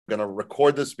going to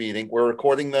record this meeting. We're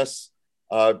recording this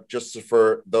just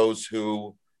for those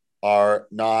who are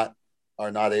not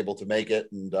able to make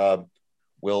it, and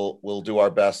we'll do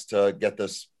our best to get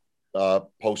this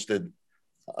posted,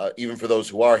 even for those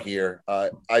who are here,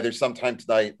 either sometime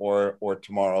tonight or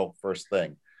tomorrow first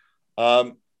thing.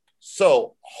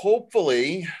 So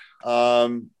hopefully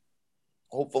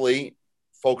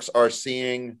folks are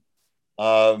seeing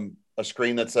a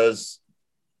screen that says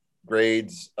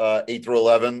grades 8 through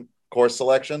 11 course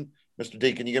selection. Mr.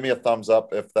 D, can you give me a thumbs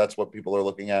up if that's what people are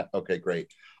looking at? Okay,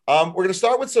 great. We're going to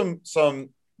start with some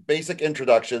basic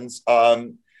introductions.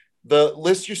 The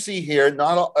list you see here,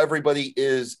 not everybody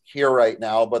is here right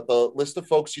now, but the list of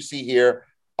folks you see here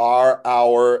are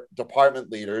our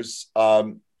department leaders,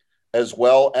 as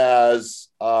well as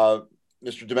Mr.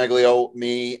 DeMeglio,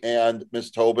 me, and Ms.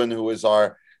 Tobin, who is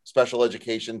our special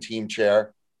education team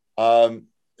chair.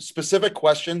 Specific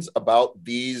questions about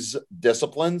these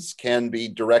disciplines can be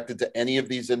directed to any of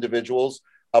these individuals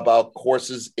about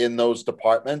courses in those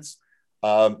departments.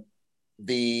 I'm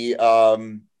missing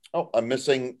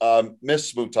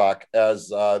Ms. Smutak as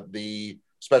the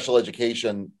special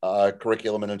education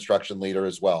curriculum and instruction leader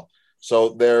as well. So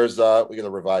there's, we got to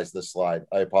revise this slide.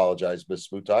 I apologize, Ms.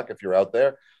 Smutak, if you're out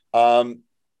there.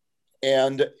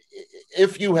 And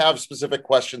if you have specific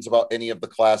questions about any of the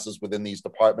classes within these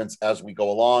departments as we go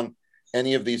along,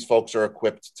 any of these folks are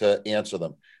equipped to answer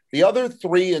them. The other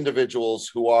three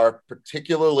individuals who are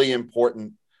particularly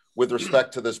important with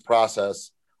respect to this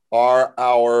process are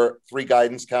our three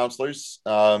guidance counselors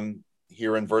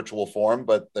here in virtual form,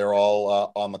 but they're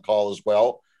all on the call as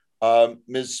well.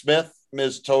 Ms. Smith,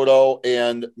 Ms. Toto,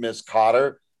 and Ms.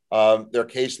 Cotter. Their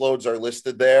caseloads are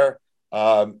listed there.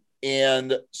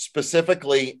 And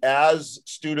specifically, as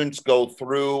students go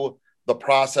through the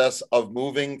process of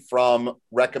moving from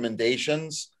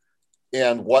recommendations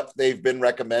and what they've been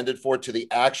recommended for to the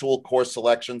actual course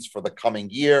selections for the coming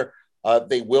year,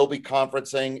 they will be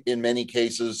conferencing in many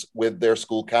cases with their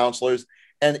school counselors.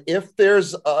 And if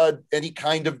there's any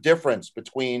kind of difference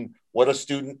between what a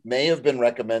student may have been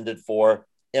recommended for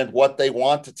and what they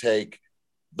want to take,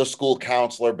 the school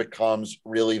counselor becomes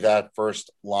really that first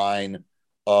line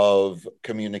of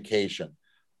communication.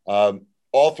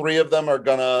 All three of them are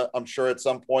gonna, I'm sure at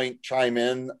some point, chime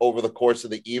in over the course of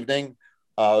the evening.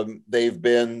 They've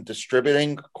been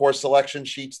distributing course selection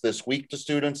sheets this week to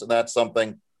students, and that's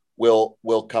something we'll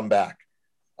come back.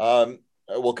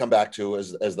 We'll come back to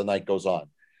as the night goes on.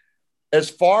 As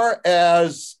far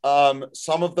as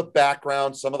some of the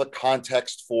background, some of the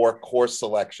context for course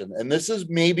selection, and this is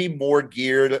maybe more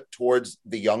geared towards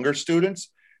the younger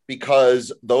students,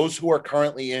 because those who are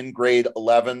currently in grade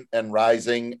 11 and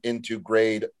rising into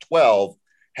grade 12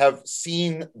 have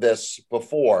seen this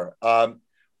before.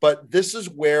 But this is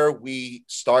where we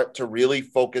start to really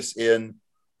focus in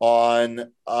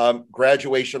on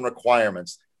graduation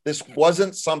requirements. This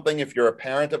wasn't something, if you're a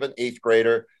parent of an 8th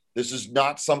grader, this is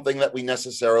not something that we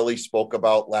necessarily spoke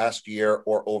about last year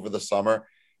or over the summer.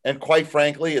 And quite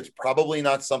frankly, it's probably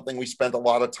not something we spent a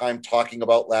lot of time talking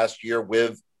about last year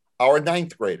with our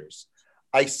 9th graders.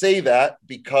 I say that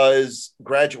because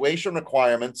graduation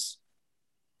requirements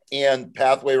and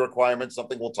pathway requirements,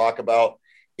 something we'll talk about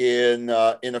in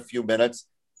a few minutes,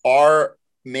 are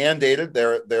mandated.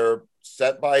 They're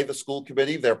set by the school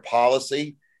committee, their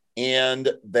policy, and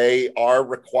they are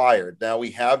required. Now, we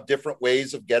have different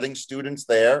ways of getting students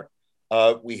there.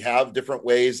 We have different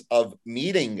ways of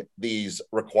meeting these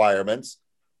requirements,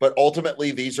 but ultimately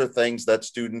these are things that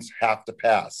students have to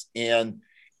pass. And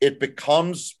it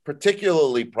becomes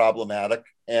particularly problematic,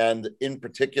 and in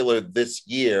particular this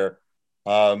year,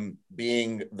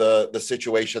 being the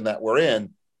situation that we're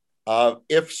in,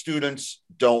 if students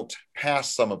don't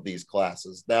pass some of these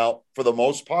classes. Now, for the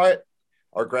most part,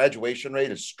 our graduation rate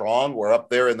is strong. We're up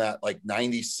there in that like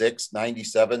 96,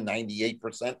 97,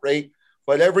 98% rate.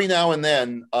 But every now and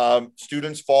then,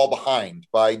 students fall behind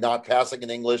by not passing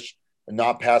an English and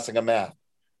not passing a math.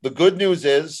 The good news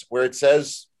is, where it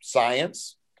says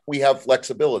science, we have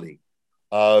flexibility.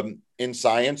 In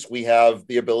science, we have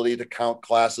the ability to count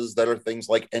classes that are things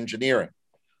like engineering.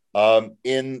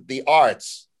 In the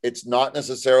arts, it's not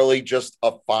necessarily just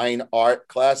a fine art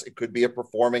class. It could be a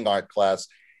performing art class.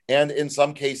 And in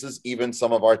some cases, even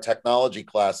some of our technology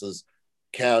classes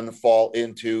can fall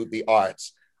into the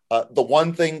arts. The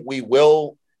one thing we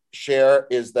will share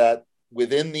is that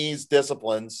within these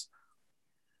disciplines,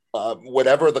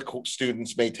 whatever the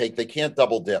students may take, they can't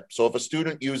double dip. So if a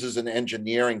student uses an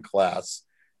engineering class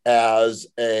as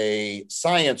a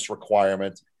science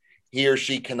requirement, he or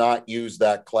she cannot use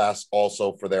that class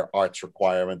also for their arts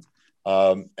requirement,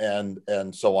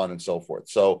 and so on and so forth.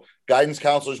 So guidance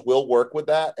counselors will work with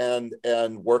that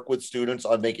and work with students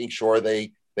on making sure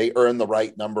they earn the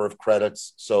right number of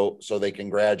credits so they can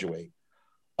graduate.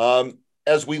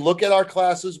 As we look at our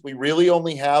classes, we really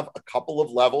only have a couple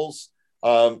of levels,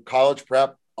 college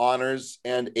prep, honors,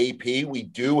 and AP. We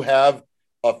do have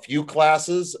a few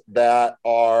classes that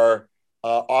are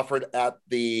offered at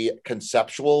the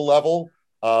conceptual level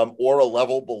or a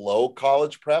level below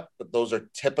college prep, but those are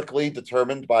typically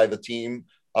determined by the team,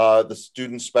 the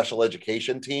student special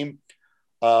education team.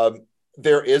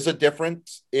 There is a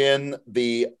difference in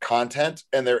the content,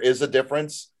 and there is a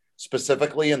difference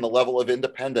specifically in the level of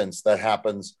independence that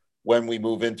happens when we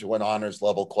move into an honors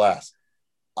level class.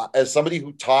 As somebody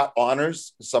who taught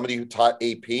honors, as somebody who taught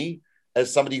AP,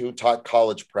 as somebody who taught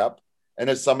college prep, and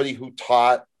as somebody who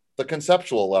taught the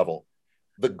conceptual level,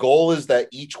 the goal is that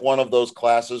each one of those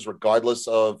classes, regardless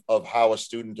of how a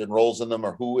student enrolls in them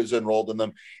or who is enrolled in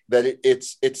them, that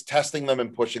it's testing them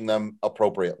and pushing them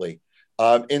appropriately.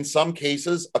 In some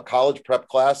cases, a college prep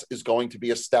class is going to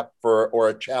be a step or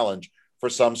a challenge for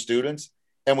some students.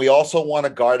 And we also want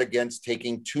to guard against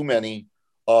taking too many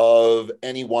of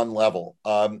any one level.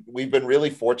 We've been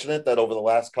really fortunate that over the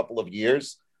last couple of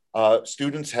years,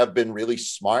 students have been really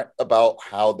smart about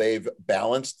how they've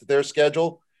balanced their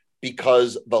schedule,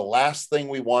 because the last thing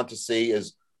we want to see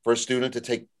is for a student to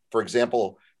take, for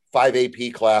example, 5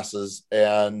 AP classes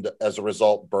and as a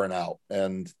result burn out.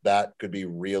 And that could be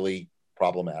really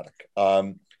problematic.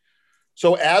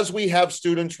 So as we have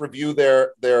students review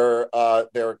their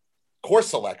course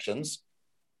selections,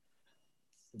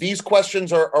 these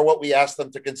questions are what we ask them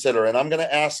to consider. And I'm going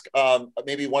to ask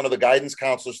maybe one of the guidance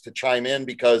counselors to chime in,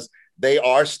 because they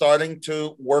are starting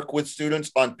to work with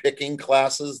students on picking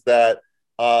classes that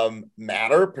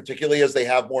matter, particularly as they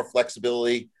have more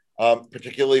flexibility,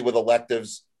 particularly with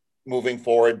electives moving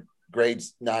forward,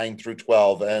 grades 9 through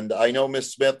 12. And I know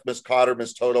Ms. Smith, Ms. Cotter,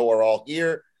 Ms. Toto are all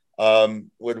here.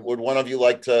 Would one of you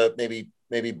like to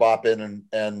maybe bop in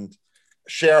and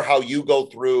share how you go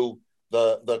through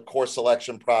the course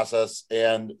selection process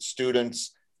and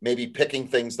students maybe picking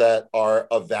things that are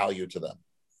of value to them?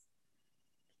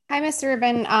 Hi, Mr.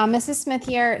 Rubin. Mrs. Smith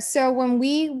here. So when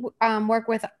we work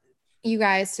with you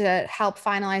guys to help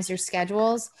finalize your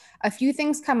schedules, a few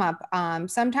things come up.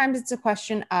 Sometimes it's a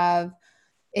question of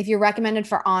if you're recommended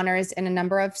for honors in a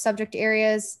number of subject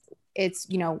areas, it's,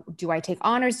 do I take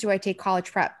honors? Do I take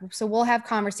college prep? So we'll have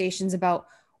conversations about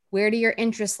where do your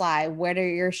interests lie? What are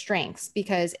your strengths?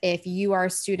 Because if you are a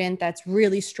student that's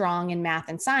really strong in math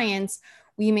and science,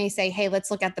 we may say, hey,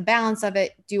 let's look at the balance of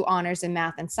it, do honors in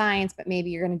math and science, but maybe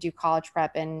you're going to do college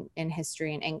prep in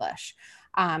history and English.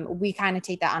 We kind of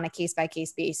take that on a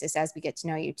case-by-case basis as we get to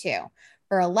know you too.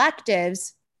 For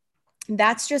electives,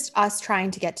 that's just us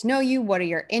trying to get to know you. What are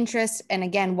your interests? And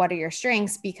again, what are your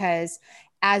strengths? Because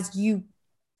as you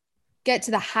get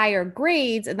to the higher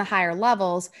grades and the higher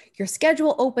levels, your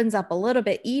schedule opens up a little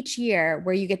bit each year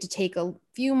where you get to take a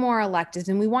few more electives.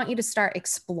 And we want you to start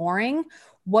exploring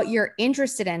what you're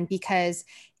interested in, because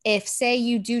if, say,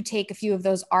 you do take a few of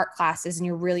those art classes and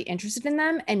you're really interested in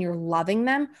them and you're loving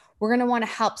them, we're going to want to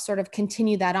help sort of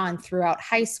continue that on throughout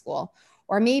high school.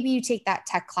 Or maybe you take that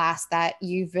tech class that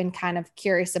you've been kind of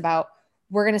curious about.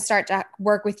 We're going to start to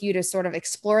work with you to sort of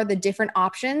explore the different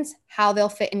options, how they'll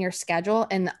fit in your schedule,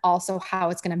 and also how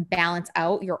it's going to balance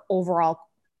out your overall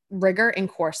rigor and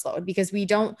course load. Because we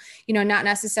don't, not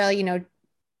necessarily,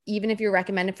 even if you're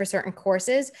recommended for certain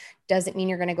courses, doesn't mean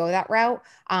you're going to go that route.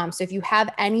 So if you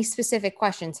have any specific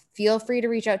questions, feel free to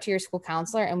reach out to your school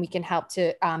counselor and we can help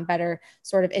to better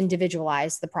sort of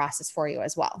individualize the process for you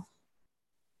as well.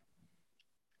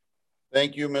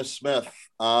 Thank you, Ms. Smith.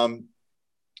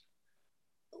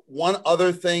 One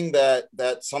other thing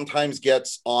that sometimes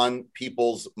gets on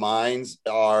people's minds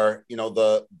are,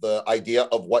 the idea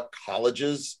of what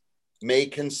colleges may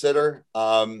consider.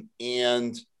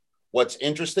 And what's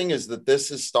interesting is that this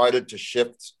has started to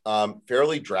shift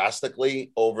fairly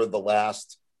drastically over the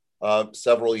last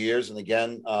several years. And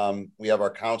again, we have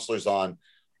our counselors on.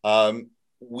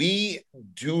 We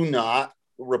do not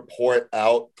report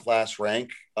out class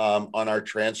rank on our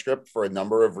transcript for a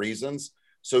number of reasons.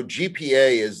 So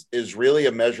GPA is really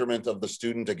a measurement of the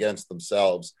student against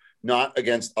themselves, not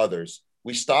against others.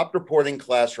 We stopped reporting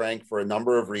class rank for a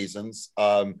number of reasons.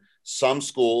 Some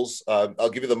schools, I'll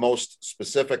give you the most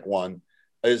specific one,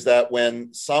 is that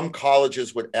when some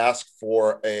colleges would ask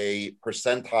for a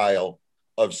percentile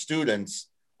of students,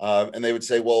 and they would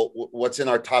say, well, what's in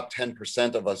our top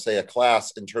 10% of, say, a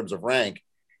class in terms of rank?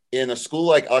 In a school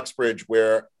like Uxbridge,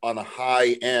 where on a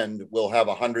high end, we'll have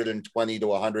 120 to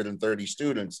 130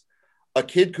 students, a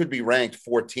kid could be ranked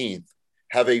 14th,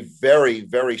 have a very,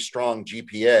 very strong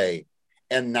GPA,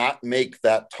 and not make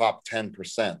that top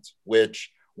 10%,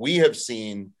 which we have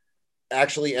seen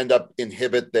actually end up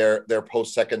inhibit their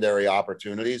post-secondary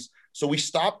opportunities. So we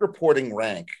stopped reporting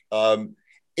rank.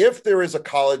 If there is a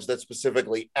college that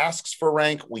specifically asks for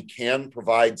rank, we can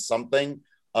provide something,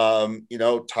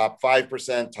 top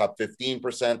 5%, top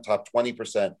 15%, top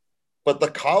 20%. But the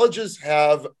colleges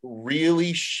have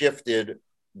really shifted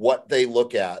what they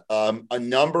look at. A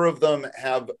number of them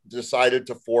have decided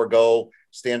to forego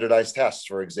standardized tests,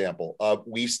 for example.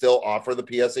 We still offer the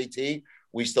PSAT.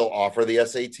 We still offer the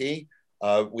SAT.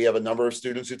 We have a number of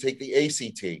students who take the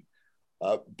ACT.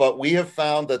 But we have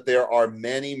found that there are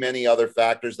many, many other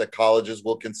factors that colleges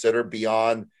will consider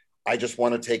beyond, I just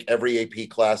want to take every AP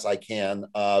class I can.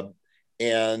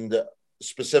 And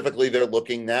specifically, they're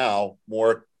looking now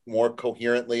more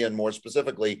coherently and more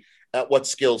specifically at what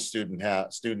skills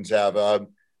students have.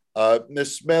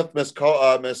 Ms. Smith,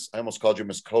 I almost called you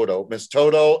Ms. Cotto, Ms.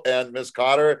 Toto and Ms.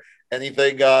 Cotter,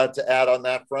 anything to add on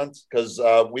that front? Because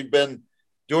we've been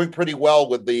doing pretty well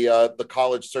with the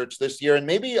college search this year, and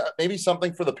maybe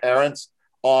something for the parents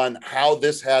on how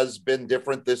this has been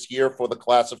different this year for the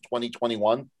class of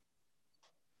 2021.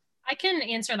 I can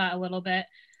answer that a little bit.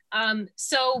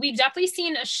 So we've definitely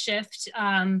seen a shift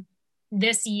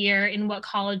this year in what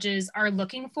colleges are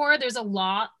looking for. There's a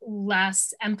lot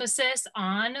less emphasis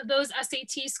on those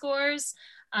SAT scores,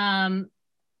 on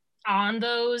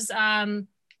those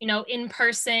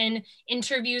in-person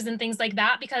interviews and things like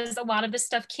that, because a lot of this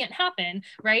stuff can't happen,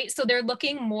 right? So they're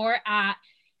looking more at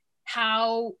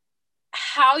how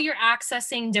you're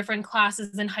accessing different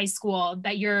classes in high school,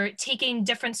 that you're taking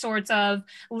different sorts of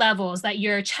levels, that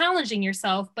you're challenging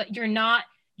yourself, but you're not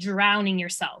drowning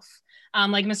yourself.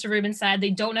 Like Mr. Rubin said, they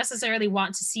don't necessarily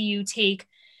want to see you take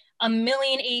a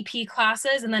million AP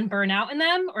classes and then burn out in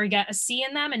them or get a C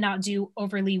in them and not do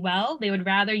overly well. They would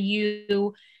rather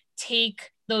you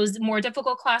take those more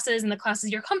difficult classes and the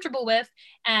classes you're comfortable with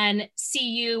and see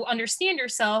you understand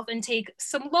yourself and take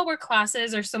some lower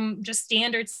classes or some just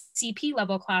standard CP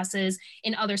level classes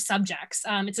in other subjects.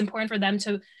 It's important for them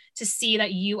to see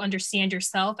that you understand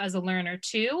yourself as a learner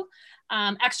too.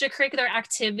 Extracurricular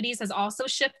activities has also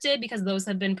shifted because those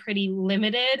have been pretty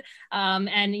limited. And,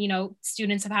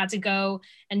 students have had to go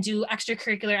and do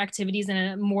extracurricular activities in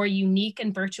a more unique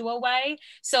and virtual way.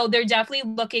 So they're definitely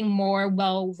looking more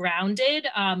well-rounded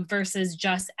versus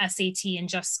just SAT and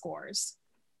just scores.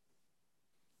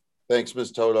 Thanks,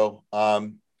 Ms. Toto.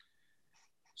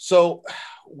 So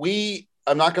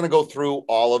I'm not going to go through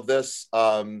all of this,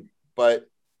 but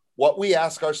what we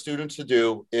ask our students to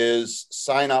do is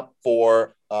sign up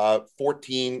for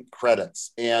 14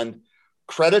 credits. And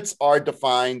credits are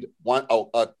defined,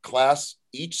 a class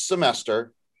each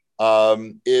semester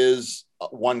is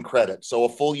 1 credit. So a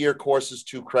full year course is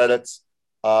 2 credits,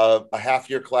 a half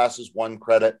year class is 1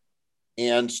 credit,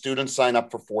 and students sign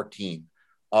up for 14.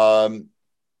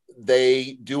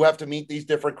 They do have to meet these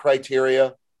different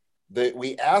criteria.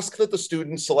 We ask that the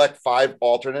students select 5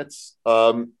 alternates,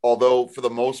 although for the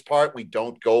most part, we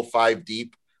don't go 5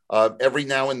 deep. Every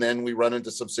now and then we run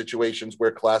into some situations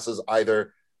where classes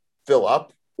either fill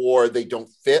up or they don't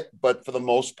fit. But for the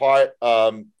most part,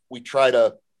 we try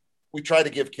to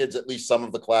give kids at least some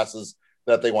of the classes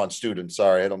that they want. Students,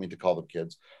 sorry, I don't mean to call them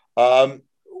kids.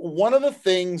 One of the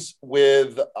things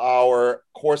with our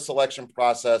course selection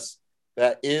process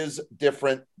that is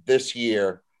different this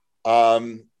year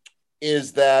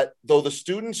is that though the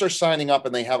students are signing up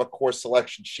and they have a course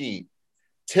selection sheet,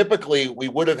 typically we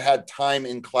would have had time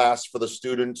in class for the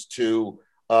students to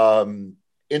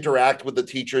interact with the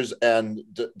teachers and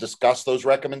discuss those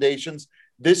recommendations.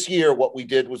 This year, what we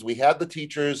did was we had the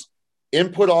teachers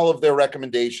input all of their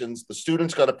recommendations. The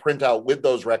students got a printout with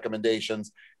those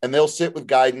recommendations, and they'll sit with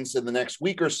guidance in the next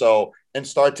week or so and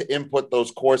start to input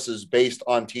those courses based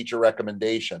on teacher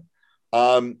recommendation.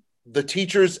 The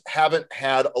teachers haven't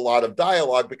had a lot of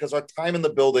dialogue because our time in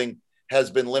the building has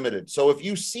been limited. So if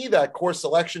you see that course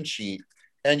selection sheet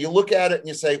and you look at it and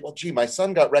you say, well, gee, my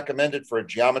son got recommended for a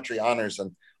geometry honors,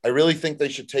 and I really think they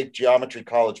should take geometry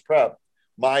college prep.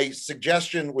 My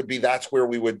suggestion would be that's where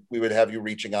we would have you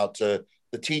reaching out to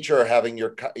the teacher or having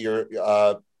your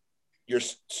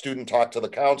student talk to the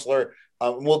counselor.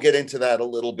 And we'll get into that a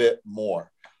little bit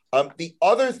more. The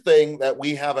other thing that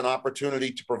we have an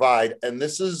opportunity to provide, and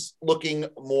this is looking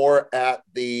more at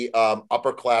the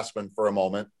upperclassmen for a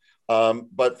moment,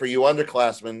 but for you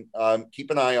underclassmen, keep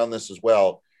an eye on this as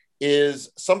well,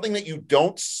 is something that you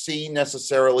don't see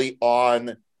necessarily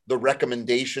on the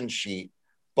recommendation sheet,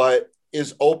 but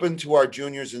is open to our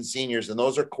juniors and seniors. And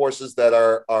those are courses that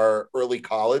are early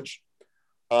college.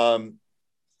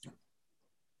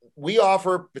 We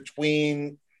offer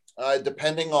between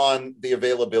depending on the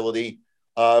availability,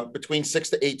 between 6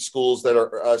 to 8 schools that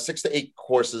are 6 to 8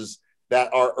 courses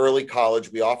that are early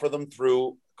college. We offer them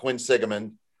through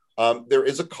Quinn-Sigmund. There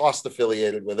is a cost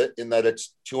affiliated with it in that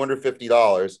it's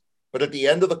 $250, but at the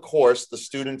end of the course, the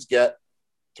students get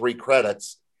 3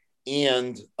 credits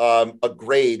and a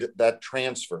grade that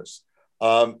transfers.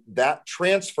 That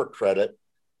transfer credit,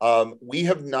 we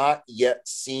have not yet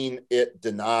seen it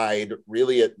denied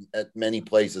really at many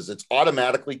places. It's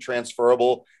automatically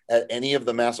transferable at any of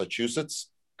the Massachusetts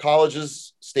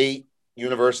colleges, state,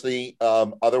 university,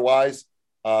 otherwise,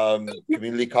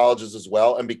 community colleges as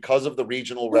well. And because of the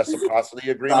regional reciprocity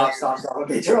agreement,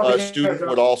 a student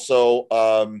would also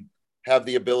have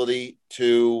the ability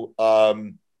to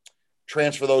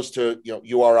transfer those to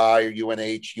URI or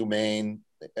UNH, UMaine,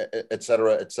 et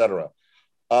cetera, et cetera.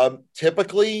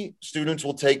 Typically, students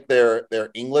will take their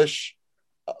English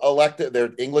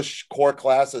their English core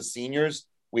class as seniors.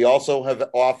 We also have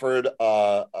offered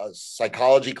a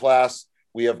psychology class.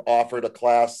 We have offered a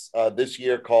class this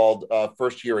year called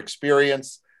First Year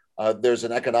Experience. There's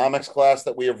an economics class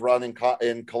that we have run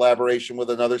in collaboration with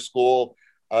another school.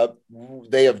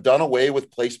 They have done away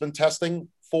with placement testing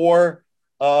for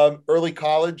early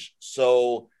college.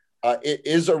 So it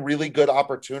is a really good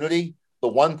opportunity. The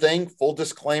one thing, full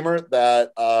disclaimer,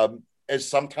 that is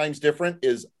sometimes different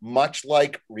is much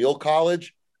like real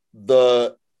college,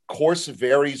 the course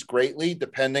varies greatly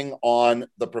depending on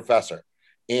the professor.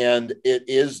 And it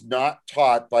is not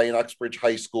taught by an Uxbridge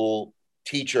High School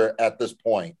teacher at this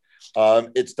point.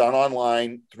 It's done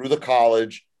online through the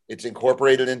college. It's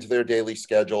incorporated into their daily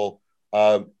schedule.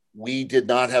 We did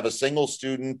not have a single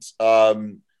student.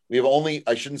 We have only,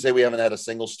 I shouldn't say we haven't had a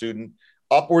single student.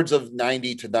 Upwards of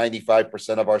 90 to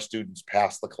 95% of our students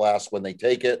pass the class when they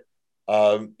take it.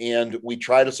 And we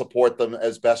try to support them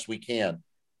as best we can.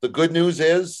 The good news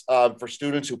is for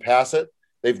students who pass it,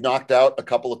 they've knocked out a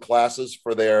couple of classes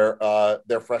for their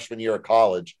freshman year of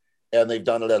college, and they've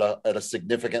done it at a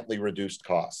significantly reduced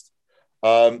cost.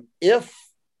 And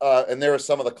there are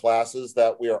some of the classes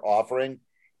that we are offering.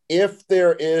 If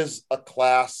there is a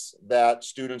class that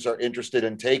students are interested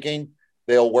in taking,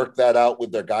 they'll work that out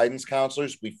with their guidance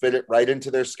counselors. We fit it right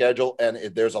into their schedule, and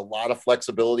there's a lot of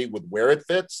flexibility with where it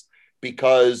fits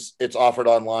because it's offered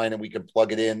online and we can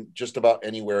plug it in just about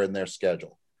anywhere in their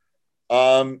schedule.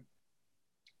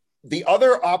 The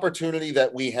other opportunity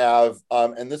that we have,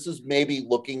 and this is maybe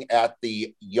looking at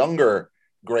the younger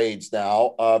grades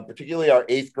now, particularly our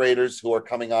 8th graders who are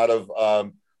coming out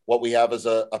of what we have as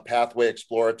a pathway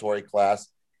exploratory class,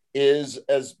 is,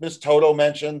 as Ms. Toto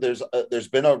mentioned, there's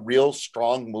been a real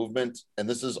strong movement, and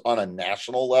this is on a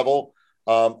national level,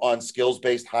 on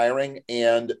skills-based hiring.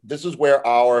 And this is where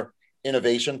our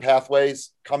innovation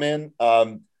pathways come in.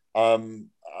 Proud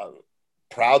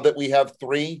that we have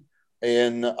 3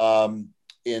 in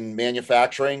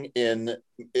manufacturing, in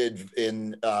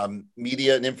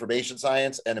media and information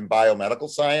science, and in biomedical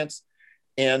science.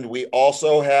 And we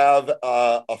also have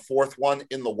a 4th one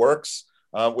in the works,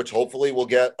 which hopefully we'll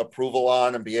get approval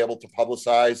on and be able to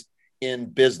publicize in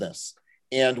business.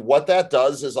 And what that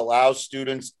does is allows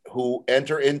students who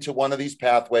enter into one of these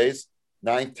pathways,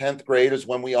 9th, 10th grade is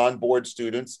when we onboard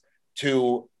students,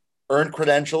 to earn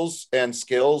credentials and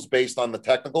skills based on the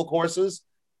technical courses,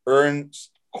 earn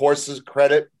courses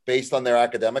credit based on their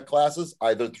academic classes,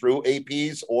 either through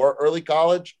APs or early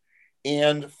college,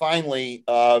 and finally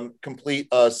complete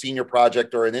a senior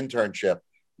project or an internship,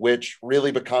 which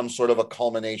really becomes sort of a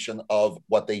culmination of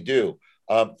what they do.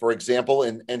 For example,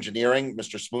 in engineering,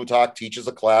 Mr. Smutak teaches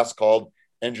a class called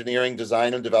Engineering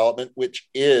Design and Development, which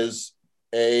is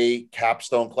a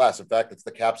capstone class. In fact, it's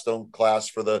the capstone class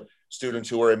for the students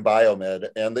who are in biomed.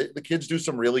 And the kids do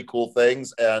some really cool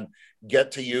things and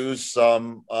get to use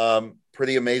some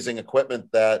pretty amazing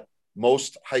equipment that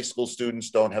most high school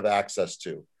students don't have access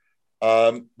to.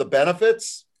 The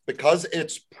benefits, because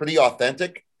it's pretty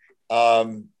authentic,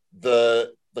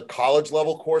 the college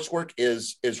level coursework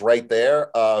is right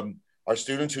there. Our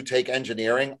students who take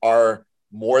engineering are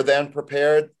more than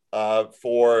prepared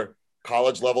for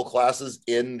college level classes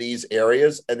in these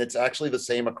areas. And it's actually the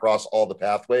same across all the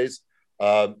pathways.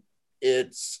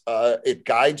 It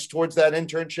guides towards that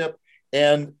internship,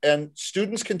 and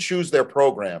students can choose their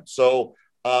program. So,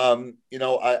 I'm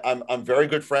very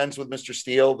good friends with Mr.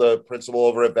 Steele, the principal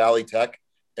over at Valley Tech.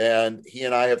 And he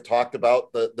and I have talked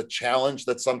about the challenge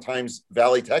that sometimes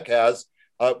Valley Tech has,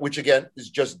 which again is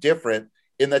just different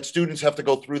in that students have to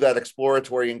go through that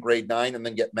exploratory in grade 9 and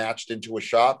then get matched into a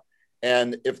shop.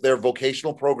 And if their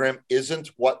vocational program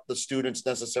isn't what the students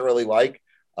necessarily like,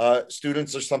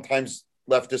 students are sometimes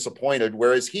left disappointed.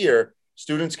 Whereas here,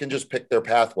 students can just pick their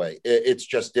pathway. It's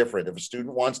just different. If a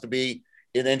student wants to be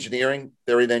in engineering,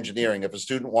 they're in engineering. If a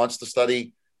student wants to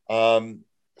study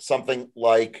something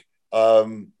like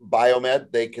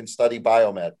biomed, they can study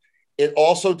biomed. It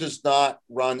also does not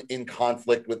run in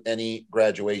conflict with any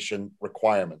graduation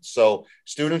requirements. So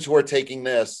students who are taking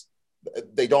this,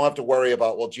 they don't have to worry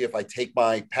about, well, gee, if I take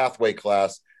my pathway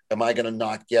class, am I going to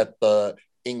not get the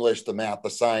English, the math, the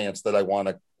science that I want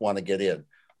to get in?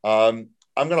 I'm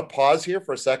going to pause here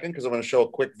for a second because I'm going to show a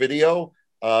quick video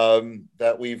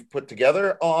that we've put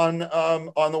together on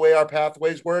the way our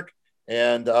pathways work.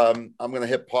 And I'm going to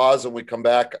hit pause, and we come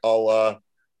back. We'll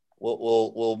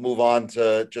move on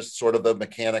to just sort of the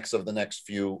mechanics of the next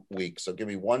few weeks. So give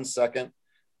me 1 second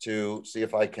to see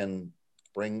if I can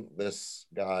bring this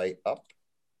guy up,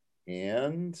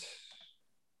 and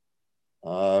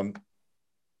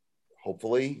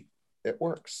hopefully it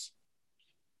works.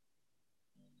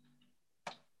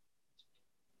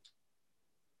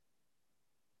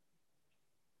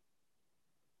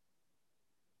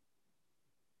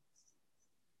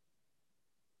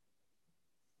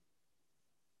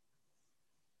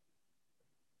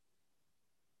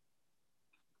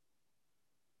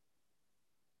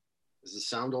 Is the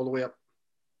sound all the way up?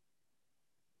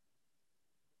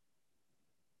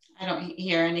 I don't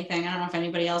hear anything. I don't know if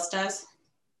anybody else does.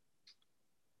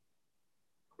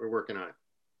 We're working on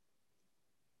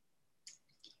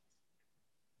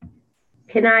it.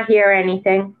 Cannot hear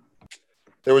anything.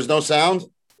 There was no sound?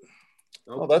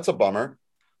 Nope. Oh, that's a bummer.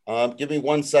 Give me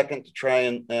 1 second to try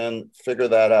and figure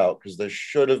that out, because there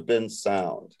should have been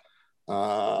sound.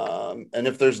 And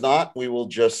if there's not, we'll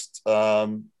just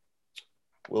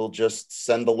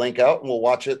send the link out and we'll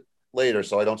watch it later,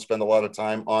 so I don't spend a lot of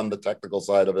time on the technical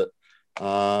side of it.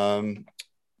 Bottom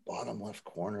left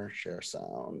corner, share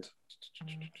sound.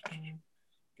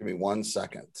 Give me 1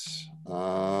 second.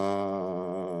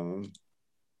 You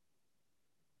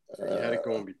had it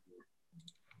going before.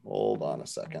 Hold on a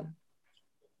second.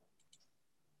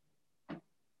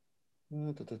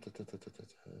 There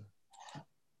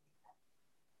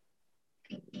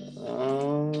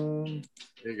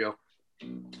you go.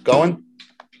 Going?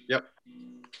 Yep.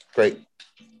 Great.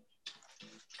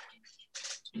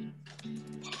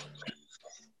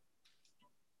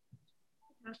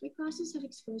 Pathway classes have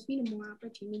exposed me to more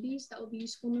opportunities that will be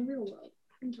useful in the real world,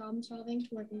 from problem solving to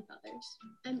working with others.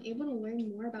 I'm able to learn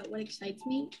more about what excites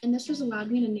me, and this has allowed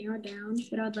me to narrow down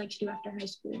what I would like to do after high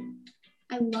school.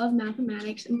 I love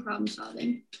mathematics and problem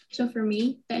solving, so for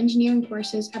me, the engineering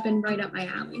courses have been right up my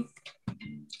alley.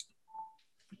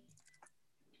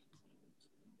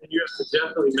 You have to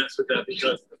definitely mess with that,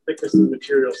 because the thickness of the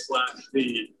material /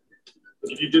 the,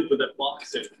 if you did with that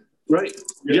box in. Right.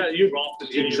 Yeah, you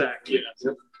exactly. Yeah.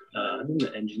 Yep. I'm in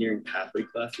the engineering pathway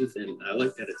classes, and I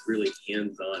like that it's really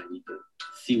hands-on and you can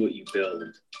see what you build.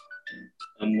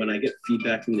 When I get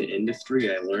feedback from the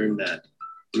industry, I learned that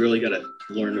you really got to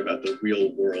learn about the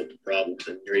real world problems,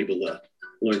 and you're able to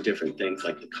learn different things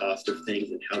like the cost of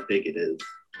things and how big it is.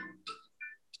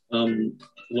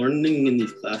 Learning in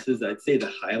these classes, I'd say the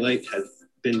highlight has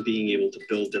been being able to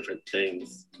build different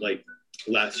things. Like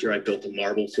last year, I built a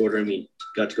marble sorter, and we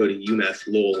got to go to UMass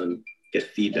Lowell and get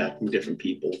feedback from different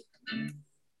people. I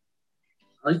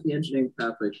like the engineering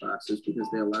pathway classes because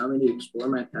they allow me to explore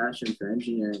my passion for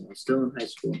engineering while still in high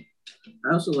school.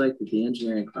 I also like that the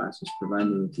engineering classes provide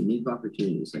me with unique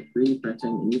opportunities like 3D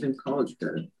printing and even college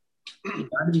credit. I'm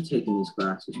glad to be taking these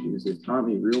classes because they've taught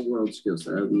me real world skills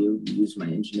that I'll be able to use in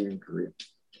my engineering career.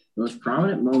 The most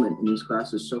prominent moment in these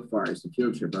classes so far is the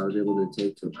field trip I was able to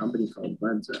take to a company called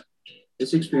Lenza.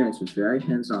 This experience was very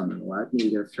hands-on and allowed me to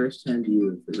get a first-hand view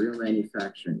of the real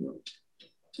manufacturing world.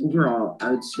 Overall,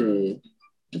 I would say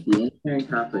that the engineering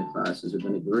pathway classes have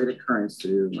been a great occurrence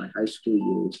through my high school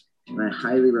years, and I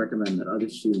highly recommend that other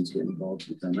students get involved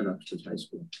with them at Oxford High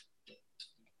School.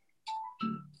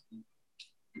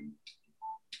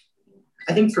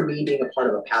 I think for me, being a part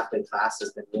of a pathway class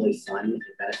has been really fun and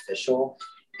beneficial.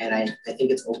 And I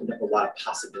think it's opened up a lot of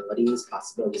possibilities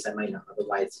I might not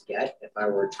otherwise get if I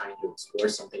were trying to explore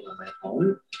something on my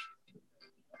own.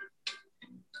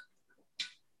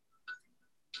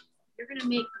 You're going to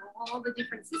make all the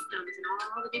different systems and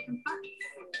all the different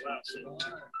parts.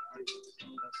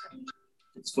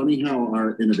 It's funny how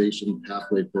our innovation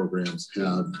pathway programs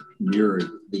have mirrored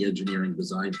the engineering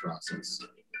design process.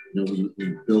 You know,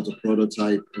 we built a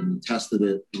prototype and we tested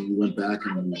it, and we went back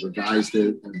and we revised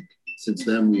it. And since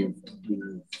then, we've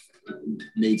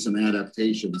made some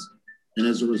adaptations. And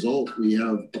as a result, we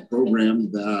have a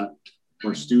program that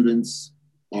our students,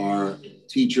 our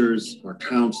teachers, our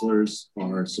counselors,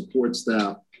 our support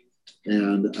staff,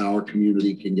 and our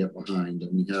community can get behind.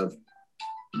 And we have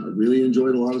really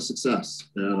enjoyed a lot of success.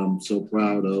 And I'm so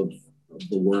proud of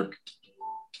the work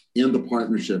and the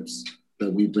partnerships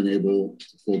that we've been able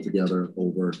to pull together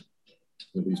over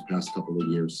these past couple of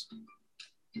years.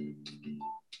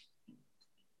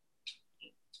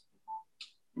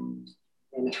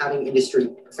 And having industry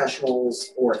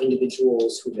professionals or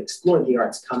individuals who've explored the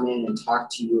arts come in and talk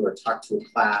to you or talk to a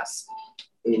class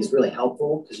is really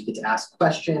helpful, because you get to ask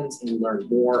questions and learn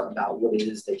more about what it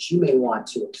is that you may want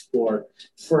to explore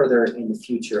further in the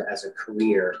future as a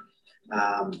career.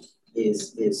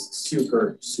 Is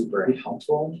super, super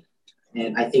helpful.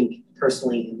 And I think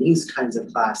personally in these kinds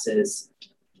of classes,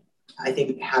 I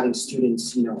think having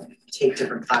students, take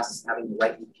different classes, having the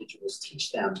right individuals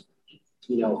teach them,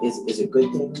 is a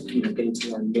good thing. Getting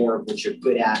to learn more of what you're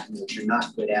good at and what you're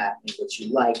not good at, and what you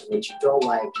like and what you don't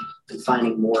like, and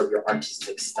finding more of your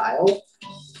artistic style.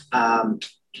 And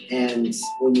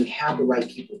when you have the right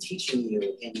people teaching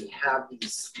you, and you have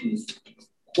these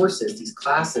courses, these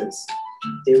classes,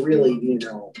 they really,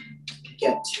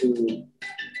 get to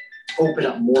open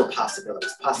up more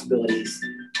possibilities,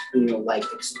 like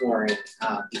exploring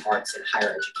the arts in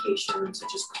higher education,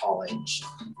 such as college.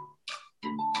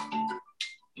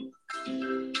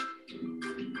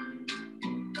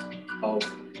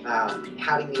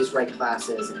 Having these right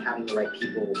classes and having the right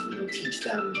people teach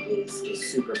them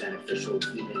is super beneficial,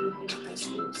 even in a high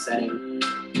school setting.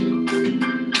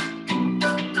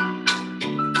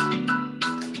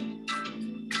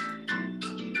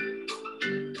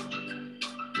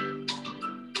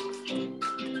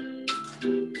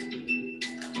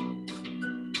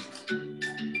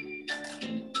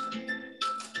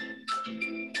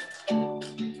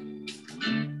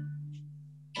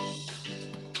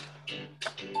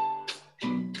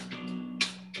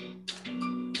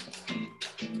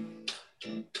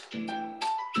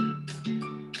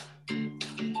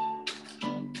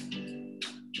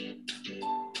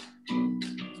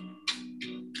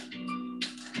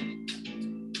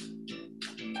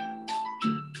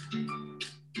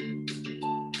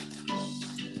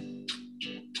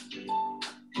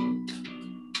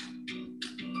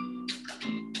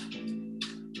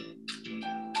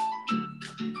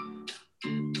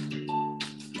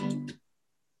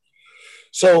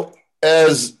 So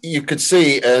as you could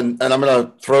see, and I'm going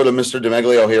to throw to Mr.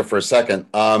 DiMeglio here for a second,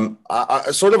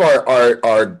 sort of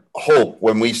our hope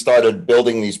when we started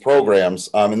building these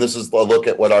programs, and this is a look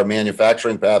at what our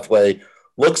manufacturing pathway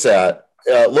looks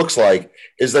like,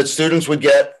 is that students would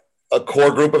get a core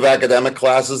group of academic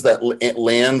classes that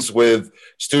lands with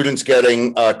students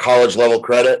getting college level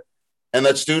credit, and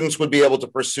that students would be able to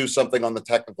pursue something on the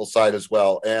technical side as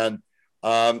well. And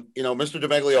Mr.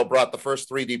 DiMeglio brought the first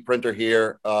 3D printer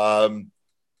here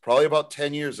probably about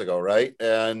 10 years ago, right?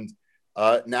 And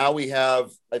now we have,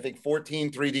 I think,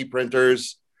 14 3D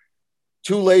printers,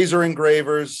 2 laser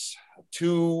engravers,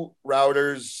 2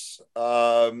 routers,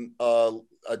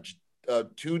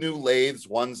 2 new lathes.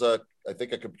 One's I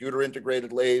think a computer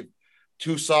integrated lathe,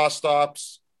 2 saw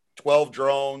stops, 12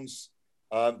 drones.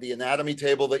 The anatomy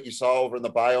table that you saw over in the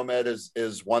biomed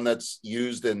is one that's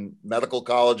used in medical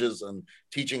colleges and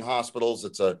teaching hospitals.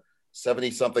 It's a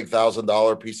 $70-something thousand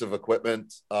piece of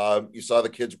equipment. You saw the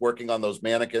kids working on those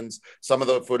mannequins. Some of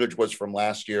the footage was from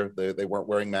last year. They weren't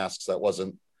wearing masks. That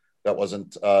wasn't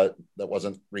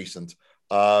recent.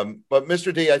 But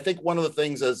Mr. D, I think one of the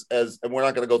things and we're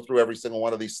not going to go through every single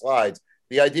one of these slides.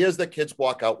 The idea is that kids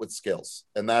walk out with skills,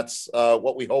 and that's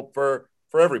what we hope for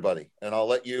everybody. And I'll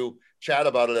let you chat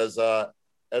about it as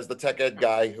the tech ed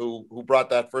guy who brought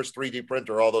that first 3D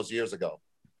printer all those years ago.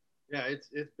 Yeah,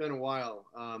 it's been a while,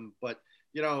 but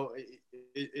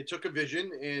it took a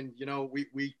vision, and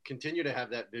we continue to have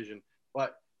that vision.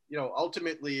 But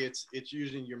ultimately, it's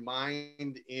using your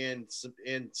mind and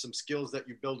some skills that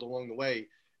you build along the way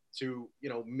to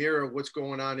mirror what's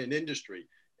going on in industry.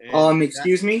 And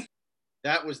excuse me.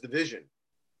 That was the vision.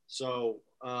 So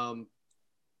along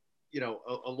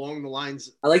the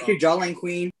lines. I like your jawline,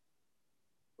 Queen.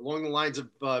 Along the lines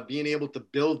of being able to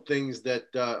build things that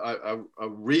are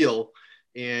real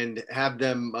and have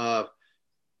them,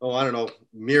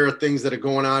 mirror things that are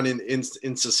going on in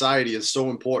society is so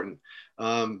important.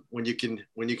 When you can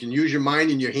use your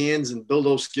mind and your hands and build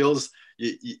those skills,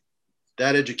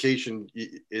 that education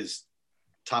is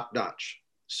top notch.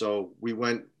 So we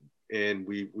went and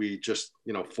we just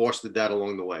fostered that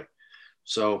along the way.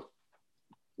 So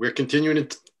we're continuing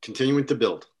to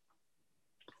build.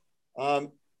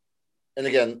 And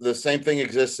again, the same thing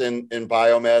exists in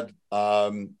biomed.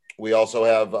 We also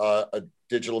have a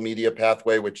digital media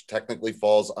pathway, which technically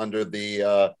falls under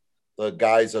the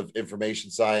guise of information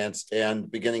science.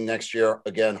 And beginning next year,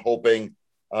 again, hoping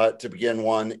to begin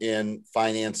one in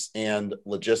finance and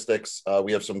logistics.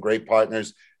 We have some great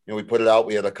partners. We put it out.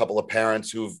 We had a couple of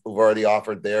parents who've already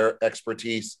offered their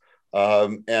expertise,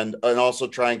 and also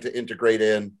trying to integrate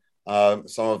in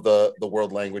some of the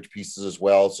world language pieces as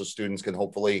well, so students can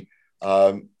hopefully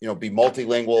be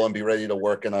multilingual and be ready to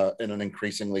work in an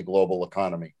increasingly global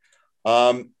economy.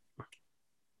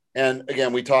 And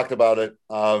again, we talked about it.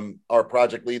 Our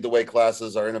Project Lead the Way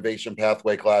classes, our Innovation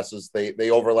Pathway classes, they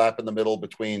overlap in the middle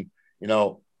between,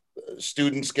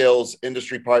 student skills,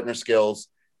 industry partner skills,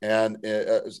 and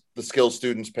the skills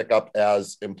students pick up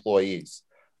as employees.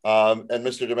 And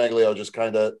Mr. DiMeglio just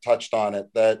kind of touched on it,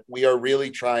 that we are really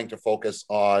trying to focus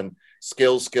on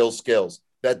skills.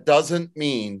 That doesn't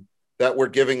mean that we're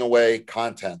giving away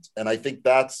content. And I think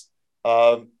that's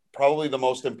probably the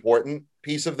most important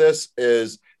piece of this,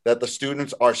 is that the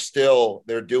students are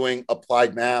they're doing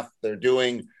applied math. They're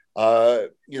doing, they're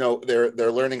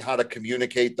learning how to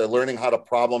communicate. They're learning how to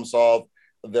problem solve.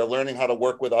 They're learning how to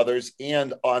work with others.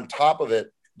 And on top of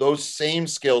it, those same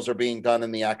skills are being done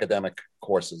in the academic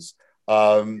courses.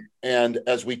 And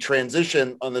as we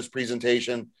transition on this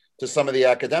presentation to some of the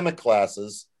academic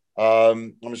classes,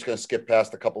 I'm just going to skip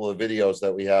past a couple of videos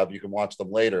that we have. You can watch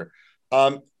them later.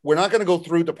 We're not going to go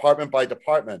through department by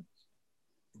department,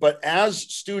 but as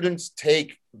students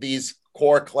take these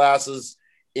core classes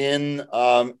in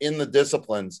the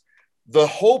disciplines, the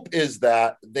hope is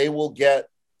that they will get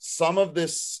some of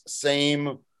this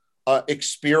same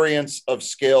experience of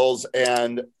skills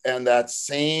and that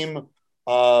same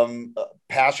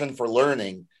passion for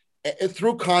learning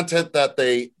through content that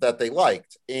they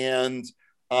liked. And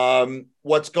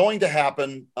what's going to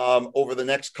happen over the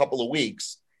next couple of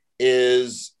weeks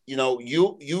is,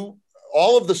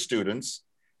 all of the students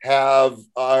have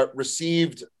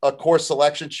received a course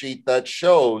selection sheet that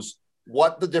shows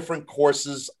what the different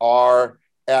courses are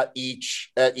at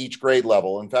each grade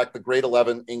level. In fact, the grade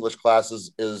 11 English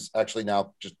classes is actually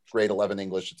now just grade 11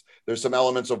 English. There's some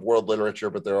elements of world literature,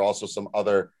 but there are also some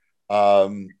other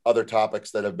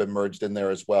topics that have been merged in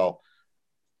there as well.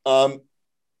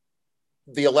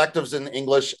 The electives in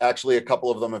English, actually, a couple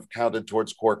of them have counted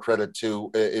towards core credit too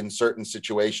in certain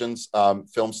situations.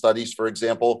 Film studies, for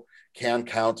example, can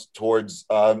count towards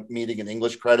meeting an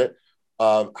English credit.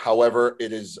 However,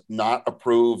 it is not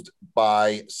approved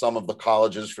by some of the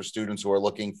colleges for students who are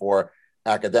looking for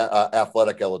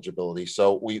athletic eligibility.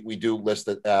 So we do list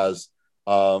it as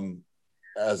an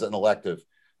elective.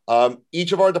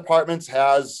 Each of our departments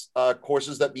has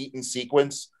courses that meet in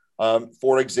sequence.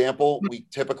 For example, we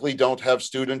typically don't have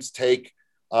students take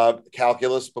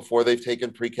calculus before they've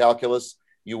taken pre-calculus.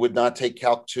 You would not take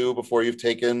Calc 2 before you've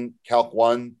taken Calc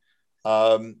 1.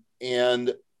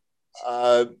 And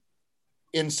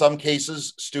in some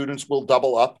cases, students will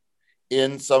double up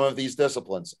in some of these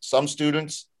disciplines. Some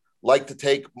students like to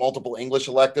take multiple English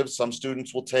electives. Some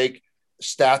students will take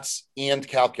stats and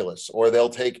calculus, or they'll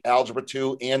take algebra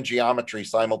 2 and geometry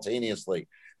simultaneously.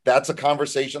 That's a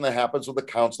conversation that happens with the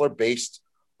counselor based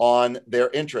on their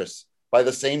interests. By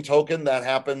the same token, that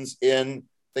happens in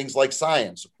things like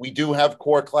science. We do have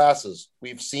core classes.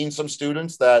 We've seen some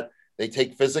students that they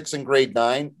take physics in grade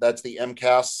 9. That's the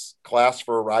MCAS class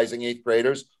for rising 8th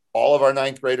graders. All of our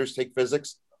 9th graders take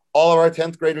physics. All of our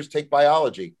 10th graders take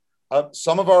biology.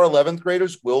 Some of our 11th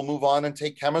graders will move on and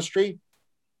take chemistry.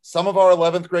 Some of our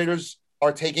 11th graders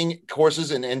are taking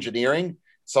courses in engineering.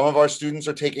 Some of our students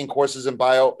are taking courses in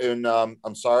the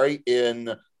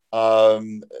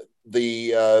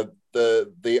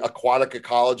aquatic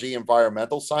ecology,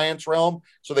 environmental science realm.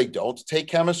 So they don't take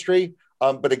chemistry.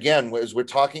 But again, as we're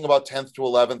talking about 10th to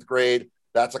 11th grade,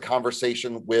 that's a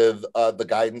conversation with the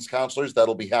guidance counselors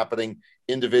that'll be happening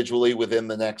individually within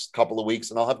the next couple of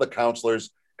weeks. And I'll have the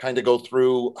counselors kind of go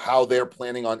through how they're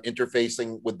planning on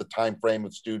interfacing with the time frame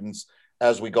of students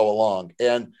as we go along.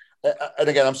 And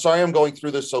again, I'm sorry I'm going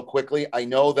through this so quickly. I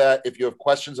know that if you have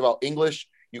questions about English,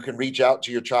 you can reach out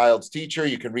to your child's teacher.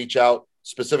 You can reach out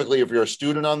specifically if you're a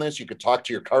student on this. You could talk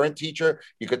to your current teacher.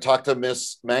 You could talk to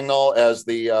Miss Mangnall as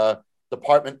the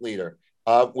department leader.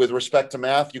 With respect to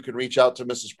math, you can reach out to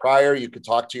Mrs. Pryor. You could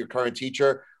talk to your current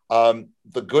teacher.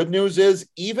 The good news is,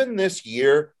 even this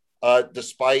year,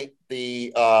 despite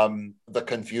the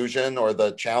confusion or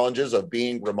the challenges of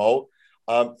being remote,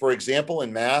 for example,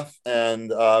 in math,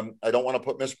 and I don't want to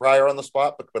put Miss Pryor on the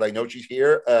spot, but I know she's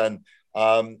here, and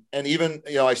even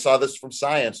I saw this from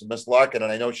science, and Miss Larkin,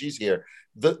 and I know she's here.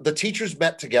 The teachers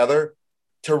met together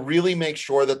to really make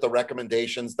sure that the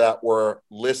recommendations that were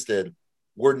listed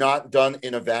were not done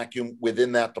in a vacuum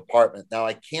within that department. Now,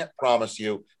 I can't promise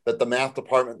you that the math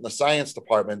department and the science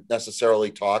department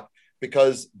necessarily talk,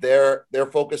 because they're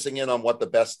focusing in on what the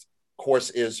best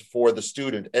course is for the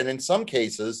student. And in some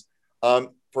cases,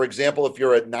 for example, if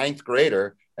you're a ninth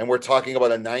grader and we're talking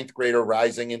about a ninth grader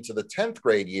rising into the 10th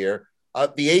grade year,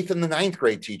 the 8th and the 9th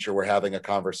grade teacher were having a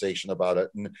conversation about it.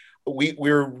 And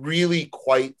we're really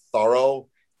quite thorough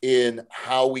in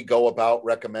how we go about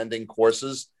recommending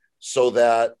courses so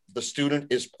that the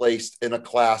student is placed in a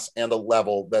class and a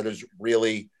level that is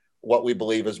really what we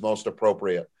believe is most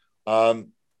appropriate.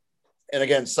 And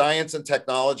again, science and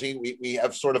technology, we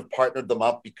have sort of partnered them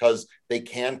up because they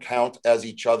can count as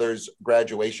each other's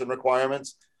graduation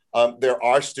requirements. There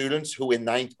are students who in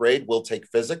 9th grade will take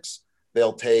physics.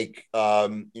 They'll take,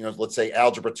 let's say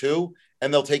Algebra 2,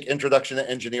 and they'll take Introduction to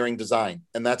Engineering Design.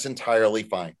 And that's entirely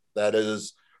fine. That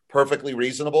is perfectly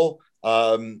reasonable.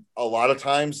 A lot of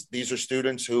times, these are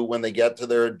students who, when they get to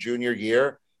their junior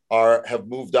year, have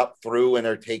moved up through and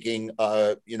are taking,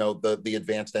 the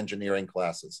advanced engineering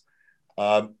classes.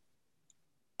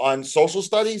 On social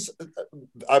studies,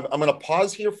 I'm going to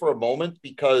pause here for a moment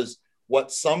because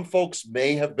what some folks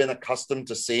may have been accustomed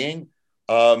to seeing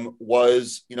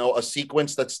was, a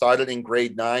sequence that started in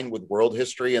grade 9 with world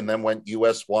history and then went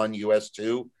US 1, US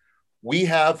 2. We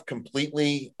have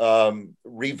completely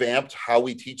revamped how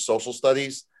we teach social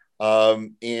studies.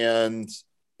 I'm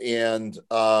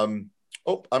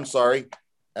sorry.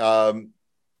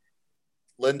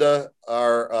 Linda,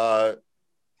 our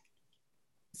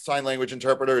sign language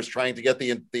interpreter, is trying to get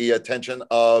the attention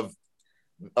of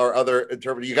our other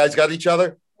interpreter. You guys got each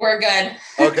other? We're good.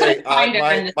 Okay.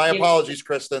 My apologies,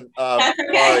 Kristen. That's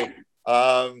okay.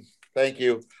 Sorry. Thank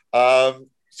you.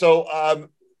 So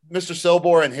Mr.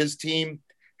 Silbor and his team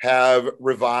have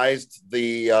revised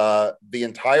the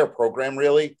entire program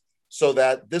really, so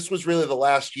that this was really the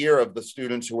last year of the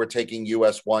students who were taking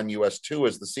US 1, US 2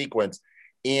 as the sequence.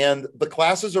 And the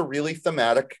classes are really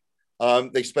thematic.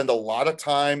 They spend a lot of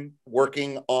time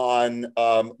working on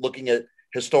looking at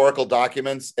historical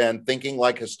documents and thinking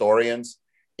like historians.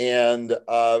 And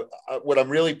what I'm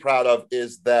really proud of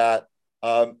is that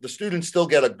the students still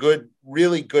get a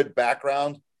really good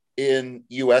background in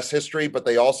US history, but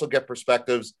they also get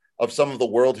perspectives of some of the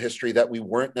world history that we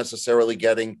weren't necessarily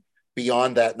getting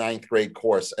beyond that 9th grade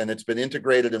course. And it's been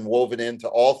integrated and woven into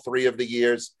all 3 of the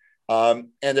years.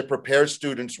 And it prepares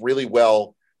students really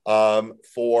well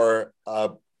for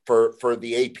the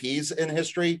APs in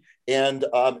history. And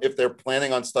if they're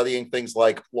planning on studying things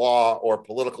like law or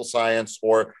political science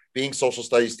or being social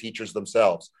studies teachers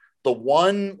themselves. The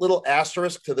one little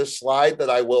asterisk to this slide that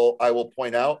I will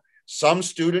point out, some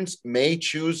students may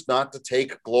choose not to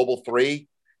take Global 3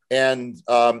 and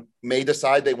may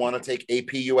decide they want to take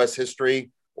AP US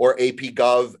History or AP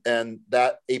Gov, and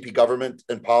that AP Government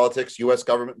and Politics, US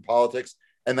Government and Politics,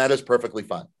 and that is perfectly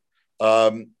fine.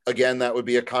 Again, that would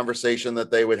be a conversation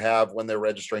that they would have when they're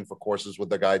registering for courses with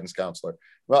their guidance counselor.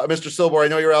 Well, Mr. Silbor, I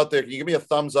know you're out there. Can you give me a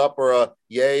thumbs up or a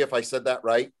yay if I said that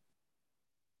right?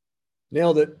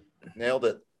 Nailed it. Nailed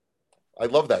it. I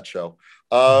love that show.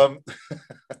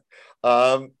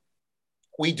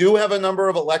 We do have a number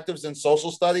of electives in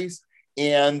social studies,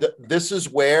 and this is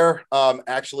where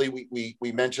actually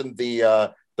we mentioned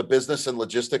the business and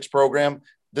logistics program.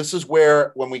 This is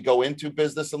where, when we go into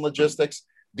business and logistics,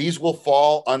 these will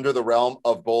fall under the realm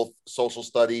of both social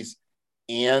studies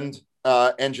and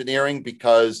engineering,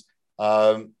 because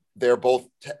they're both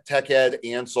tech ed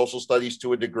and social studies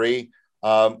to a degree.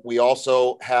 We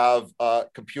also have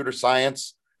computer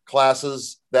science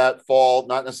classes that fall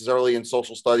not necessarily in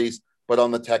social studies, but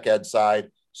on the tech ed side.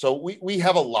 So we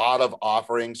have a lot of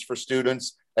offerings for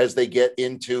students as they get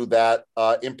into that,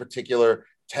 in particular,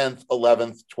 10th,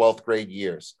 11th, 12th grade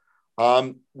years.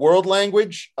 World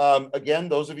language, again,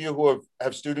 those of you who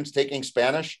have students taking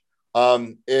Spanish,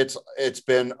 it's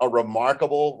been a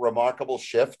remarkable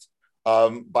shift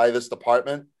by this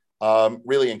department,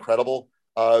 really incredible,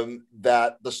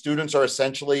 that the students are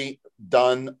essentially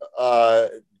done, are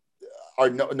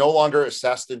no longer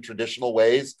assessed in traditional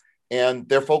ways, and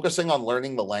they're focusing on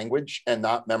learning the language and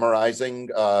not memorizing,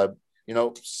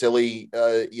 silly,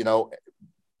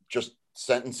 just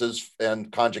sentences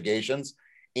and conjugations.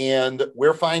 And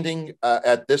we're finding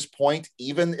at this point,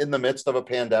 even in the midst of a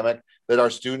pandemic, that our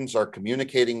students are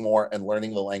communicating more and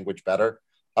learning the language better.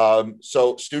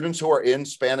 So students who are in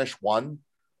Spanish 1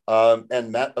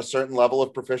 and met a certain level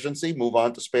of proficiency move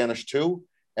on to Spanish 2,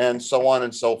 and so on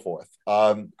and so forth.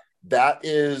 That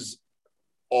is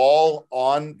all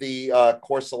on the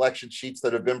course selection sheets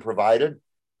that have been provided.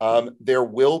 There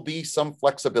will be some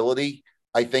flexibility,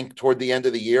 I think, toward the end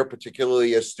of the year,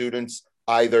 particularly as students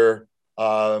either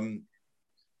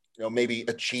maybe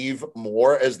achieve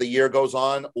more as the year goes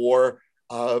on, or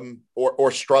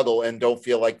or struggle and don't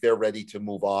feel like they're ready to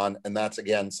move on. And that's,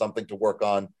 again, something to work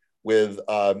on with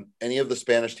any of the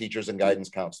Spanish teachers and guidance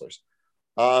counselors.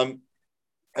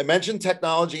 I mentioned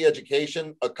technology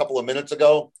education a couple of minutes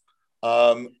ago.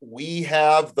 We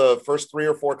have the first 3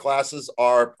 or 4 classes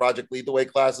are Project Lead the Way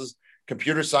classes.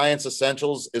 Computer Science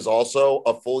Essentials is also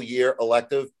a full year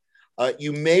elective.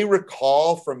 You may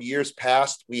recall from years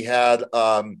past, we had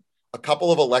a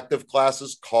couple of elective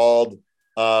classes called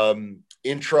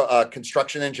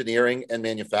construction engineering and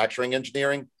manufacturing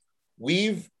engineering.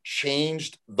 We've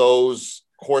changed those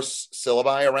course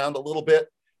syllabi around a little bit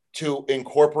to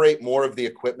incorporate more of the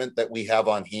equipment that we have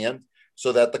on hand,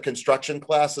 so that the construction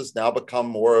classes now become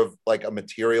more of like a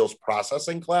materials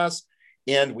processing class.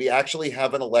 And we actually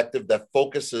have an elective that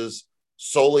focuses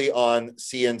solely on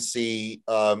CNC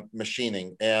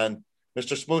machining. And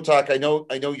Mr. Smutak, I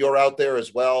know you're out there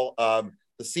as well. The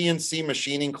CNC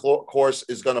machining course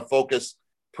is going to focus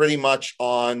pretty much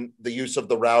on the use of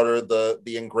the router,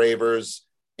 the engravers,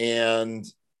 and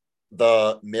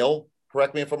the mill.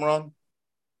 Correct me if I'm wrong.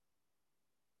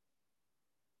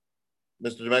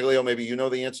 Mr. DeMeglio, maybe you know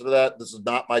the answer to that. This is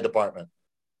not my department.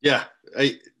 Yeah,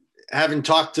 I haven't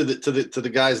talked to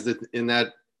the guys that in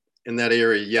that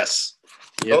area. Yes,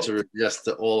 the answer is yes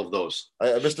to all of those.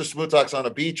 Mr. Smutak's on a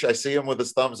beach. I see him with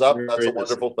his thumbs up. That's a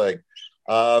wonderful thing.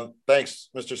 Thanks,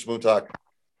 Mr. Smutak.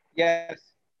 Yes,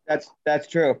 that's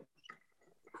true.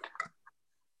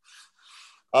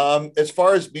 As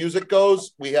far as music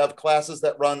goes, we have classes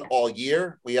that run all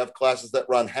year. We have classes that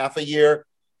run half a year.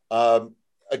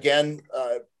 Again,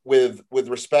 with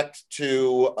respect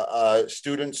to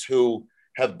students who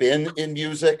have been in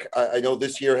music, I know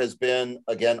this year has been,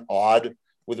 again, odd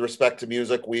with respect to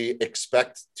music. We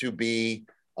expect to be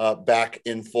back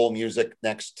in full music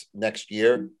next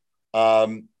year.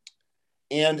 And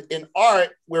in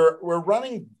art, we're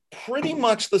running pretty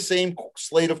much the same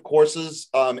slate of courses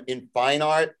in fine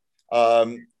art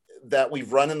that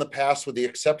we've run in the past, with the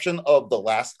exception of the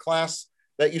last class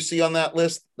that you see on that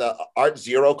list. The Art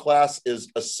Zero class is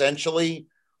essentially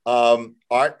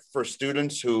art for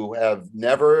students who have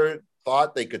never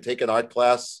thought they could take an art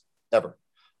class ever.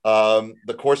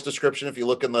 The course description, if you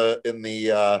look in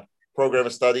the program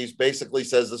of studies, basically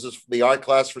says this is the art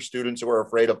class for students who are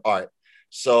afraid of art.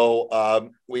 So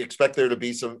we expect there to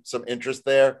be some interest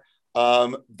there.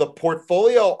 The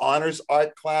portfolio honors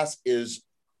art class is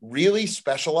really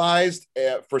specialized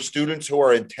for students who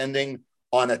are intending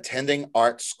on attending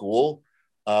art school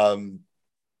and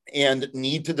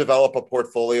need to develop a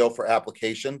portfolio for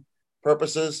application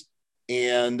purposes.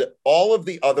 And all of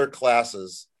the other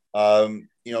classes,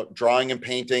 drawing and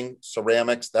painting,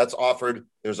 ceramics, that's offered.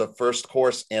 There's a first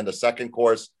course and a second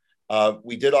course.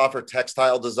 We did offer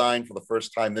textile design for the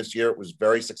first time this year. It was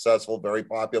very successful, very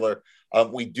popular.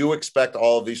 We do expect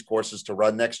all of these courses to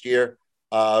run next year.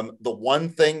 The one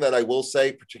thing that I will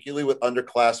say, particularly with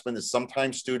underclassmen, is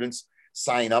sometimes students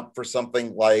sign up for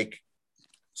something like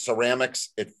ceramics.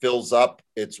 It fills up.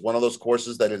 It's one of those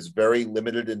courses that is very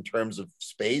limited in terms of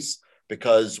space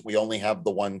because we only have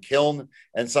the one kiln.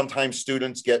 And sometimes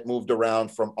students get moved around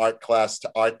from art class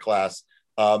to art class,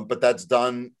 but that's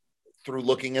done through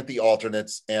looking at the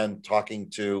alternates and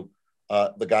talking to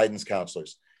the guidance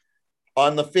counselors.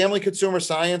 On the family consumer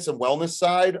science and wellness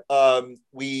side,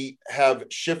 we have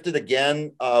shifted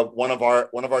again one of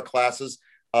our classes.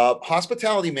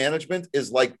 Hospitality management is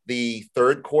like the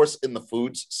third course in the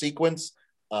foods sequence,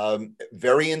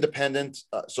 very independent.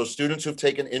 So students who've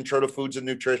taken intro to foods and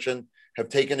nutrition, have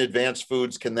taken advanced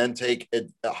foods, can then take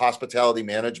hospitality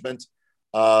management.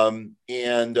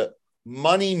 And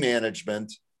money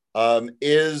management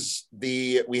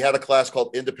we had a class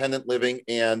called independent living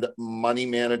and money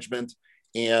management.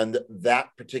 And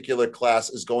that particular class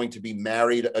is going to be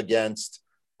married against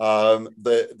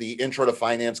the intro to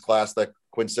finance class that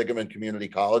Quinsigamond Community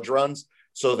College runs,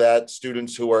 so that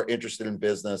students who are interested in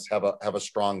business have a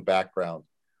strong background.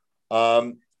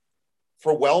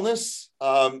 For wellness,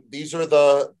 these are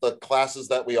the classes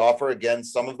that we offer. Again,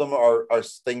 some of them are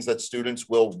things that students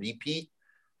will repeat.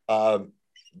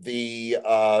 The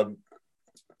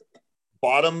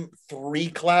bottom 3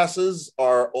 classes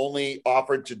are only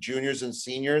offered to juniors and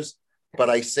seniors, but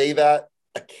I say that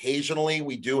occasionally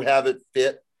we do have it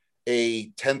fit a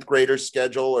 10th grader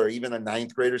schedule or even a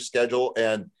 9th grader schedule.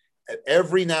 And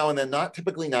every now and then, not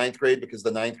typically 9th grade, because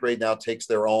the 9th grade now takes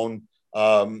their own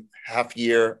half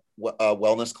year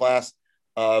wellness class.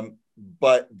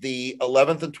 But the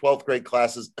 11th and 12th grade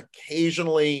classes,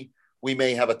 occasionally we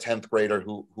may have a 10th grader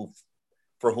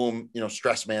for whom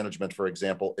stress management, for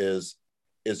example, is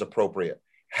appropriate.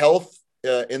 Health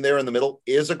in there in the middle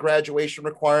is a graduation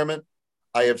requirement.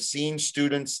 I have seen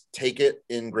students take it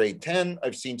in grade 10.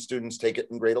 I've seen students take it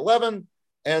in grade 11,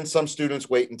 and some students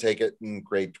wait and take it in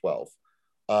grade 12.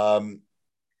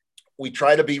 We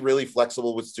try to be really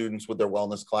flexible with students with their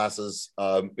wellness classes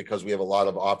because we have a lot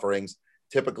of offerings.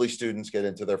 Typically, students get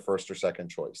into their first or second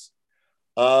choice.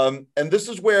 And this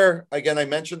is where, again, I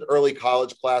mentioned early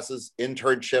college classes,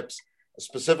 internships,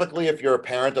 specifically if you're a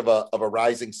parent of a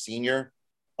rising senior.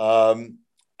 I'm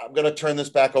going to turn this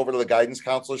back over to the guidance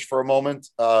counselors for a moment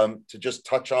to just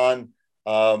touch on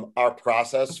our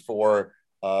process for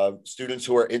students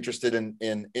who are interested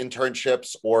in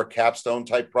internships or capstone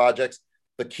type projects.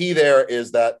 The key there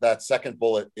is that second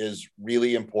bullet is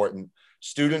really important.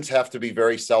 Students have to be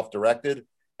very self-directed,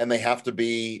 and they have to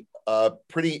be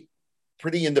pretty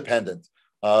independent.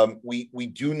 We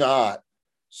don't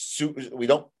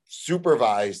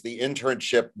supervise the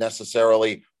internship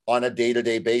necessarily on a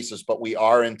day-to-day basis, but we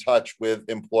are in touch with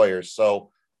employers.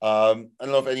 So I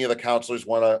don't know if any of the counselors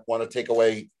want to take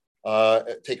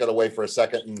it away for a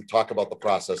second and talk about the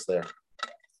process there.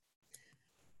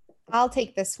 I'll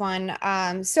take this one.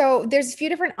 So there's a few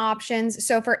different options.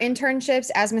 So for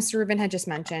internships, as Mr. Rubin had just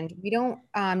mentioned, we don't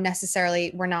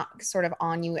we're not sort of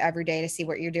on you every day to see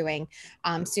what you're doing.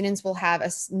 Students will have a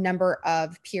number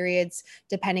of periods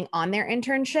depending on their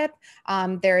internship.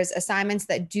 There's assignments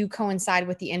that do coincide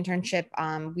with the internship.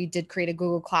 We did create a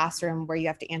Google Classroom where you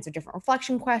have to answer different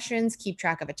reflection questions, keep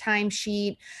track of a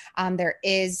timesheet. There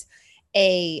is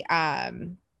a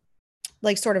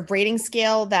sort of rating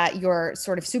scale that your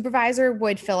sort of supervisor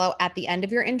would fill out at the end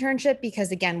of your internship,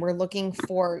 because again, we're looking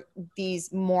for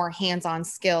these more hands-on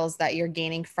skills that you're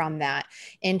gaining from that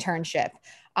internship.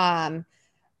 In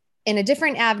a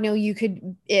different avenue, you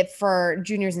could, if for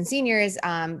juniors and seniors,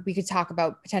 we could talk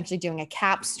about potentially doing a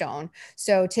capstone.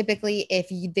 So typically if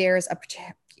there's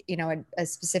a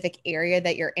specific area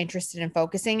that you're interested in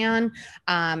focusing on.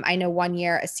 I know one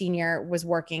year a senior was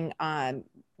working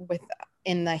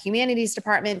in the humanities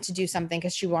department to do something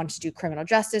because she wanted to do criminal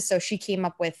justice. So she came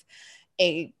up with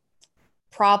a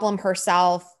problem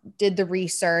herself, did the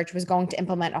research, was going to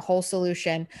implement a whole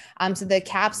solution. So the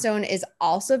capstone is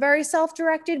also very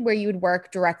self-directed, where you would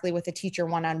work directly with a teacher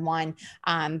one-on-one.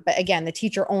 But again, the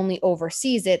teacher only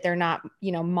oversees it. They're not,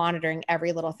 monitoring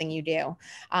every little thing you do.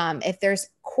 If there's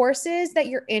courses that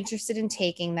you're interested in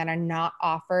taking that are not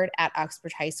offered at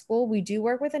Uxbridge High School, we do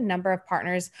work with a number of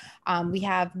partners. We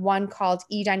have one called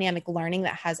eDynamic Learning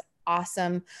that has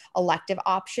awesome elective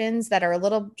options that are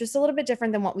just a little bit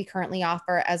different than what we currently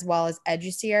offer, as well as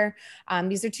Eduseer.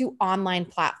 These are two online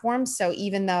platforms. So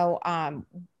even though,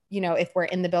 if we're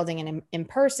in the building and in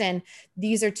person,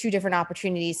 these are two different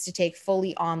opportunities to take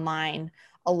fully online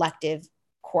elective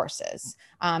courses.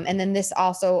 And then this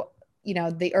also,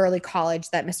 the early college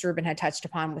that Mr. Rubin had touched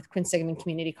upon with Quinsigamond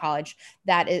Community College,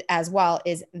 that is, as well,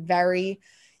 is very,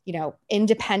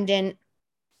 independent.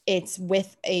 It's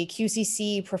with a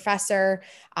QCC professor.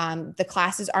 The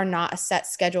classes are not a set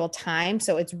scheduled time.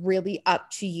 So it's really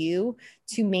up to you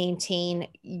to maintain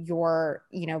your,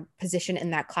 position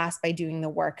in that class by doing the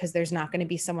work, because there's not going to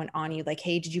be someone on you like,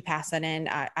 hey, did you pass that in?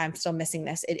 I'm still missing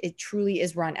this. It truly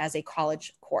is run as a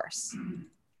college course.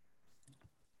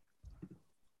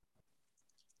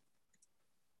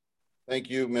 Thank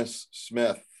you, Ms.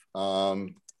 Smith. I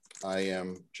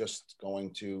am just going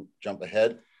to jump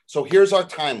ahead. So here's our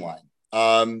timeline.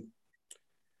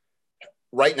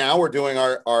 Right now, we're doing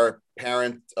our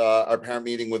parent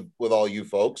meeting with all you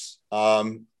folks.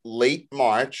 Late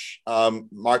March,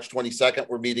 March 22nd,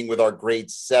 we're meeting with our grade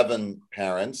 7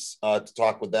 parents to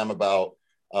talk with them about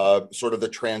sort of the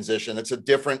transition. It's a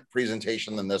different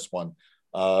presentation than this one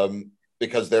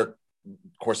because their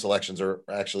course selections are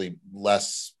actually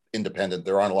less independent.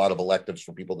 There aren't a lot of electives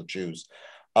for people to choose.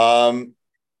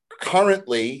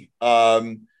 Currently,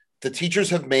 the teachers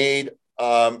have made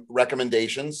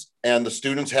recommendations, and the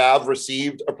students have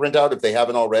received a printout if they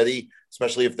haven't already,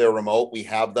 especially if they're remote. We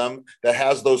have them that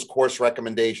has those course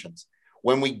recommendations.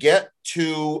 When we get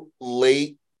to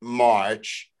late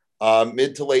March,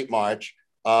 mid to late March,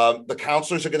 the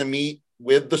counselors are going to meet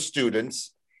with the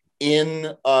students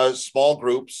in small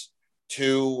groups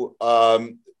to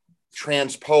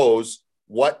transpose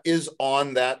what is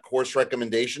on that course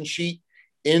recommendation sheet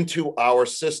into our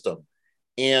system.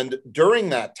 And during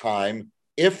that time,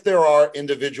 if there are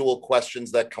individual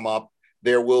questions that come up,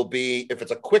 there will be, if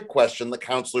it's a quick question, the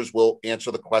counselors will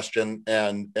answer the question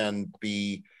and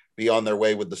be on their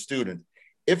way with the student.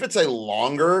 If it's a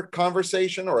longer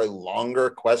conversation or a longer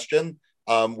question,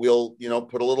 we'll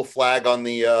put a little flag on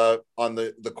the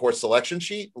course selection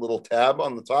sheet, a little tab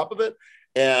on the top of it,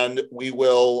 and we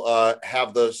will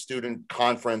have the student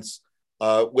conference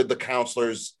with the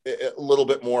counselors a little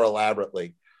bit more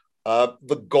elaborately.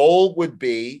 The goal would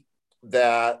be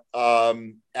that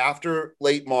after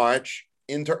late March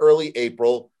into early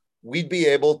April, we'd be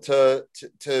able to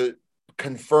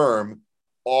confirm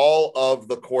all of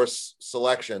the course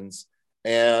selections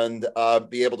and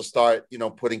be able to start,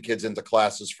 putting kids into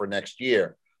classes for next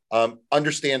year.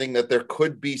 Understanding that there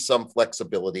could be some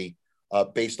flexibility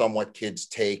based on what kids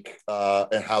take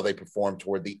and how they perform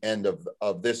toward the end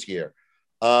of this year.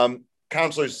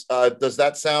 Counselors, does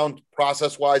that sound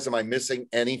process-wise? Am I missing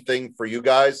anything for you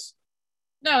guys?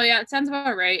 No, yeah, it sounds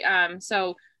about right.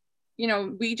 So,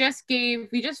 we just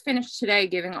finished today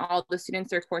giving all the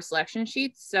students their course selection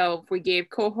sheets. So if we gave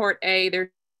cohort A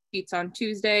their sheets on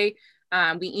Tuesday,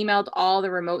 we emailed all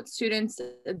the remote students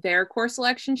their course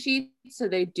selection sheets, so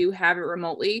they do have it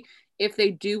remotely. If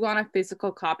they do want a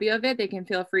physical copy of it, they can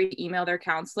feel free to email their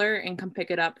counselor and come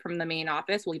pick it up from the main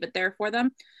office. We'll leave it there for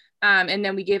them. And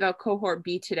then we gave out cohort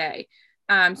B today.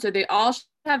 So they all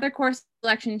have their course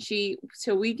selection sheet.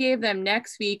 So we gave them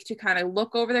next week to kind of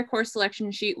look over their course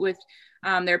selection sheet with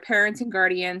their parents and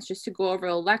guardians, just to go over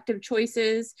elective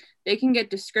choices. They can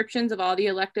get descriptions of all the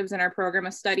electives in our program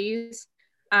of studies.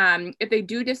 If they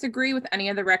do disagree with any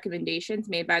of the recommendations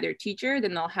made by their teacher,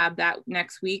 then they'll have that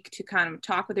next week to kind of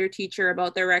talk with their teacher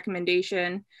about their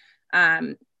recommendation.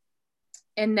 And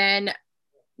then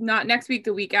not next week,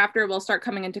 the week after, we'll start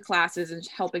coming into classes and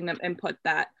helping them input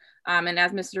that. And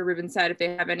as Mr. Rubin said, if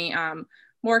they have any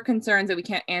more concerns that we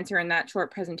can't answer in that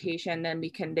short presentation, then they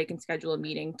can schedule a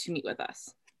meeting to meet with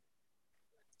us.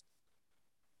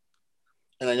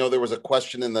 And I know there was a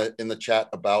question in the chat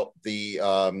about the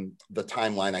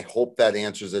timeline. I hope that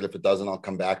answers it. If it doesn't, I'll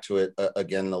come back to it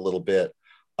again in a little bit.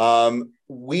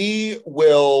 We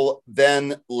will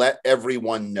then let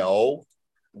everyone know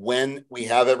when we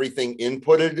have everything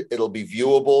inputted. It'll be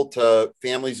viewable to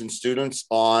families and students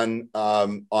on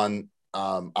iParent,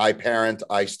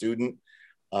 iStudent.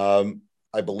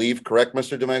 I believe, correct,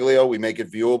 Mr. DeMaglio? We make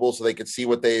it viewable so they can see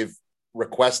what they've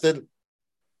requested.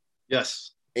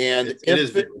 Yes. And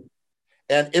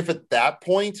if at that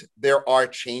point there are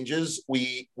changes,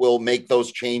 we will make those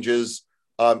changes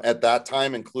at that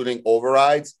time, including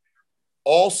overrides.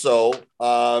 Also,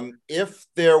 if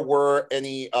there were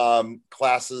any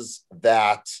classes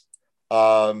that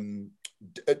don't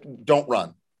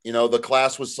run, the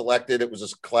class was selected, it was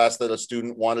a class that a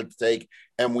student wanted to take,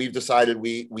 and we've decided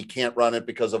we can't run it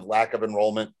because of lack of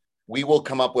enrollment, we will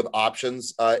come up with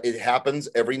options. It happens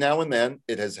every now and then.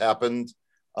 It has happened.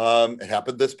 It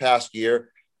happened this past year.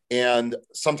 And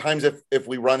sometimes if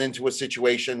we run into a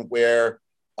situation where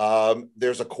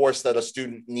there's a course that a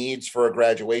student needs for a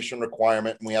graduation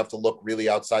requirement and we have to look really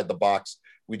outside the box,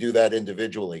 we do that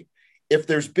individually. If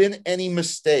there's been any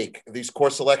mistake, these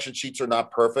course selection sheets are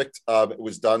not perfect. It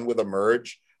was done with a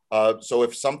merge. So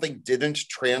if something didn't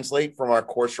translate from our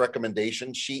course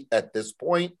recommendation sheet at this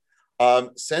point,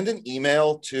 send an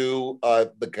email to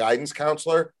the guidance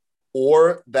counselor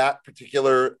or that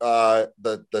particular,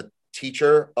 the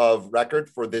teacher of record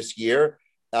for this year.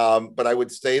 But I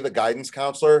would say the guidance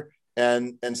counselor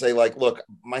and say, like, look,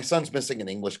 my son's missing an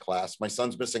English class. My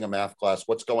son's missing a math class.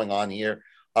 What's going on here?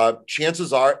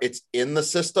 Chances are it's in the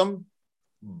system,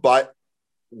 but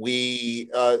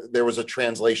there was a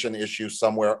translation issue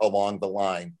somewhere along the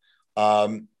line.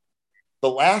 The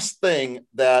last thing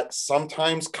that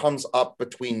sometimes comes up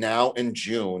between now and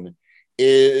June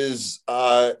is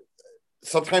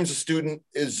sometimes a student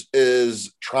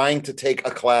is trying to take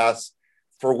a class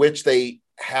for which they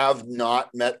have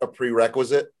not met a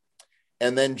prerequisite.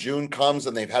 And then June comes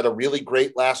and they've had a really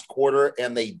great last quarter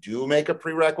and they do make a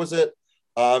prerequisite.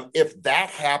 If that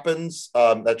happens,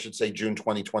 that should say June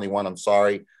 2021, I'm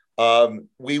sorry.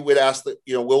 We would ask that,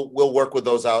 we'll work with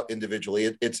those out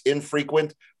individually. It's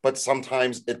infrequent, but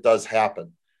sometimes it does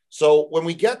happen. So when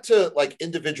we get to like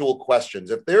individual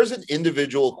questions, if there's an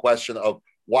individual question of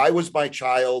why was my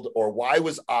child or why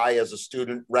was I as a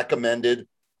student recommended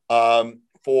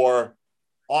for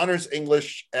honors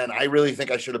English, and I really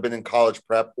think I should have been in college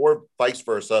prep or vice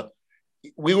versa,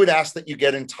 we would ask that you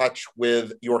get in touch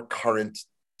with your current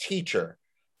teacher.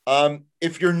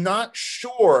 If you're not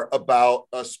sure about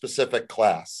a specific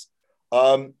class,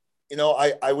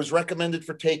 I was recommended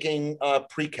for taking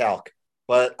pre-calc,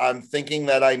 but I'm thinking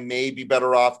that I may be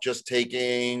better off just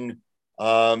taking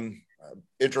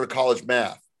intro to college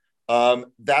math.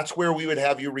 That's where we would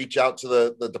have you reach out to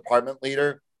the department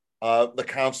leader, the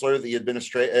counselor, the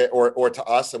administrator, or to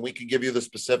us, and we can give you the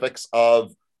specifics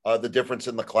of the difference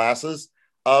in the classes.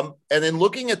 And then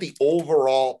looking at the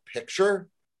overall picture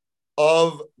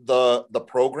of the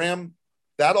program,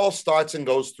 that all starts and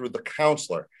goes through the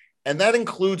counselor. and that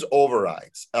includes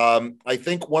overrides. I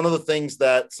think one of the things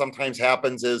that sometimes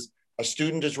happens is a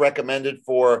student is recommended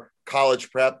for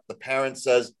college prep. The parent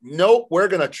says, nope, we're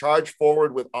going to charge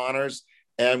forward with honors.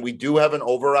 And we do have an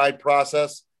override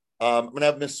process. I'm going to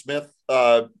have Ms. Smith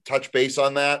touch base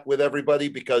on that with everybody,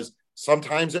 because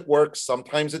sometimes it works,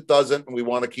 sometimes it doesn't. And we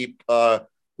want to keep the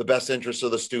best interests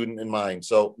of the student in mind.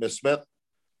 So Ms. Smith.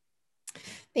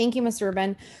 Thank you, Mr.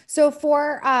 Rubin. So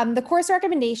for the course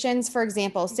recommendations, for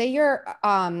example, say you're,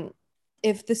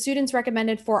 if the student's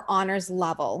recommended for honors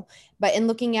level, but in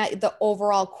looking at the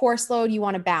overall course load, you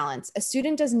want to balance. A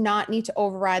student does not need to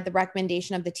override the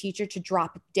recommendation of the teacher to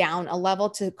drop down a level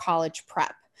to college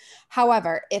prep.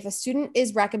 However, if a student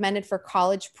is recommended for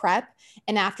college prep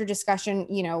and after discussion,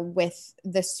 with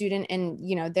the student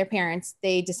and, their parents,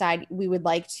 they decide we would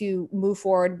like to move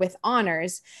forward with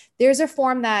honors, there's a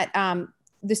form that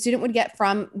the student would get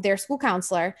from their school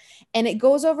counselor, and it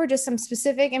goes over just some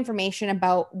specific information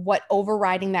about what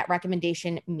overriding that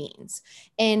recommendation means.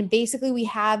 And basically we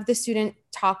have the student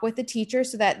talk with the teacher,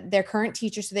 so that their current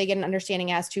teacher, so they get an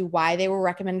understanding as to why they were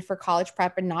recommended for college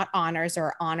prep and not honors,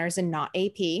 or honors and not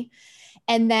AP.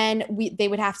 And then they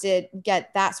would have to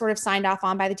get that sort of signed off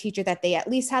on by the teacher that they at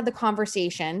least had the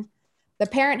conversation. The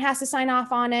parent has to sign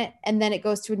off on it, and then it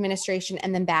goes to administration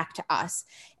and then back to us.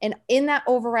 And in that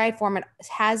override form, it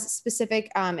has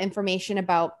specific information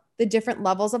about the different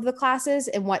levels of the classes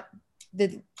and what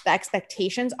the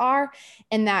expectations are.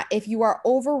 And that if you are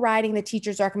overriding the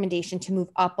teacher's recommendation to move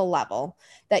up a level,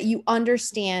 that you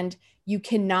understand you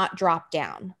cannot drop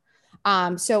down.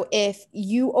 So if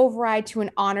you override to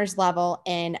an honors level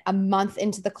and a month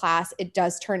into the class, it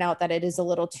does turn out that it is a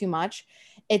little too much.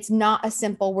 It's not a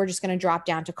simple, we're just going to drop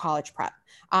down to college prep.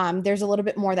 There's a little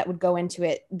bit more that would go into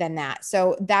it than that.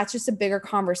 So that's just a bigger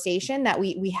conversation that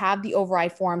we have the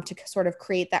override form to sort of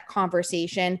create that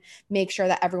conversation, make sure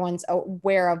that everyone's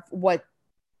aware of what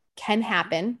can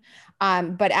happen.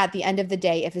 But at the end of the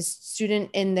day, if a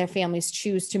student and their families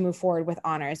choose to move forward with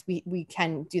honors, we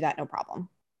can do that, no problem.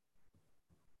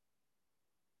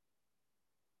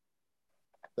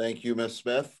 Thank you, Ms.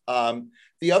 Smith.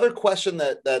 The other question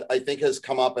that I think has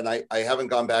come up, and I haven't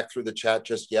gone back through the chat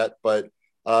just yet, but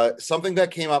something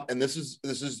that came up, and this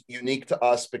is unique to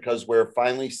us because we're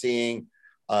finally seeing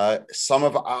some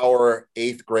of our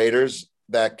 8th graders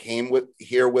that came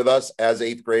here with us as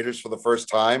 8th graders for the first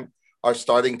time are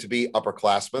starting to be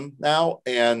upperclassmen now,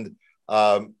 and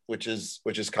which is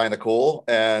kind of cool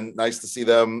and nice to see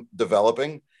them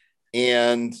developing.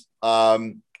 And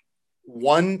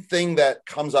one thing that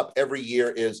comes up every year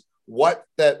is what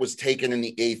that was taken in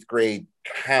the 8th grade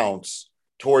counts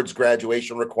towards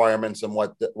graduation requirements and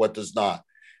what does not.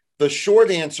 The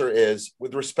short answer is,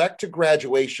 with respect to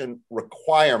graduation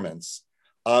requirements,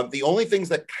 the only things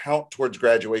that count towards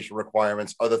graduation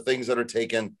requirements are the things that are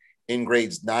taken in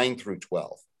grades 9 through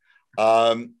 12.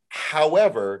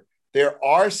 However, there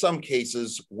are some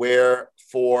cases where,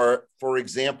 for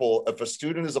example, if a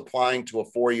student is applying to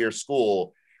a 4-year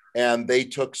school and they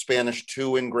took Spanish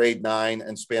 2 in grade 9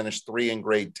 and Spanish 3 in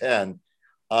grade 10,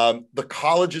 the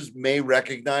colleges may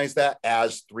recognize that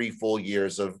as 3 full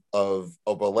years of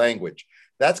a language.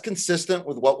 That's consistent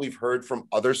with what we've heard from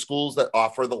other schools that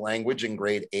offer the language in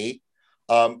grade 8,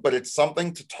 but it's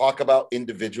something to talk about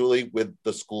individually with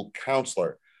the school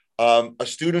counselor. A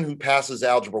student who passes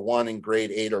Algebra 1 in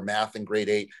grade 8 or math in grade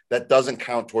 8, that doesn't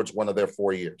count towards one of their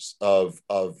 4 years of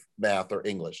math or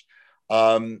English.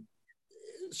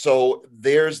 So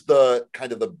there's the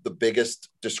kind of the biggest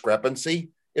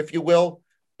discrepancy, if you will.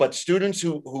 But students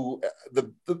who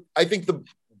I think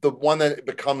the one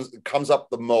that comes up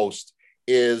the most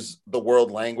is the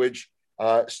world language.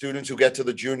 Students who get to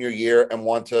the junior year and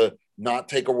want to not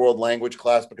take a world language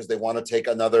class because they want to take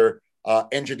another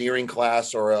engineering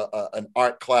class or an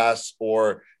art class,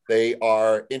 or they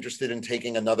are interested in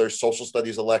taking another social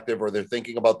studies elective, or they're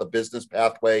thinking about the business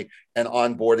pathway and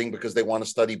onboarding because they want to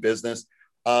study business.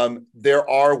 There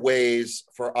are ways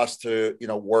for us to,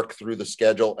 work through the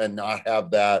schedule and not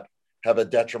have a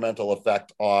detrimental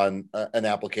effect on an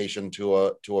application to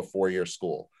a 4-year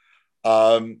school.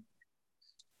 I'm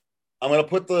going to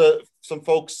put some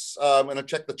folks, I'm going to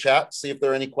check the chat, see if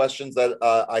there are any questions that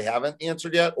I haven't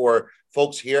answered yet, or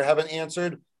folks here haven't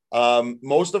answered.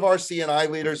 Most of our C&I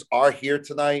leaders are here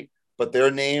tonight, but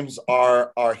their names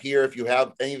are here. If you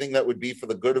have anything that would be for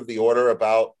the good of the order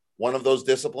about one of those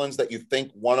disciplines that you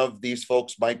think one of these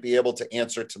folks might be able to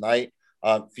answer tonight,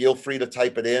 feel free to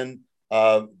type it in.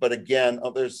 But again,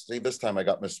 this time I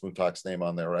got Ms. Smutak's name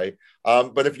on there, right?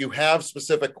 But if you have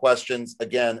specific questions,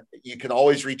 again, you can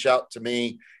always reach out to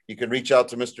me. You can reach out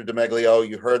to Mr. DeMeglio.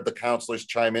 You heard the counselors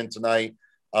chime in tonight.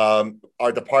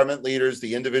 Our department leaders,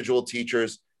 the individual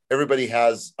teachers, everybody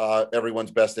has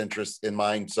everyone's best interest in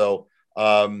mind. So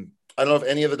I don't know if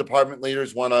any of the department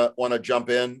leaders want to jump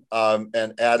in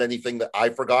and add anything that I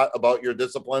forgot about your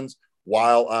disciplines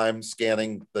while I'm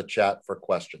scanning the chat for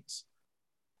questions.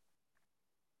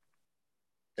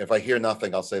 If I hear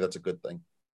nothing, I'll say that's a good thing.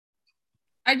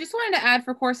 I just wanted to add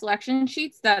for course selection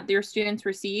sheets that your students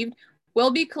received.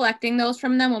 We'll be collecting those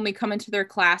from them when we come into their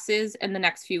classes in the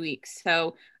next few weeks.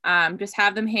 So just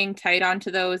have them hang tight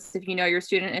onto those. If you know your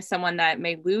student is someone that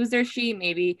may lose their sheet,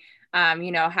 maybe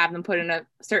have them put in a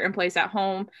certain place at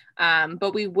home.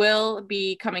 But we will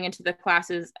be coming into the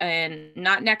classes, and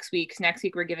not next week. Next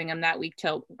week, we're giving them that week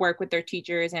to work with their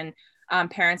teachers and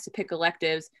parents to pick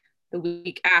electives the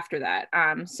week after that.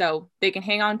 So they can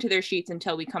hang on to their sheets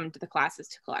until we come to the classes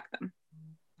to collect them.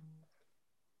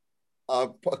 A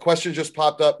question just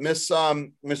popped up. Miss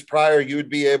Pryor, you would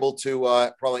be able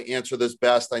to probably answer this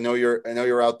best. I know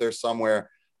you're out there somewhere.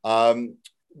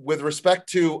 With respect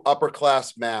to upper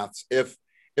class maths, if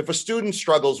a student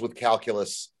struggles with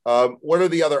calculus, what are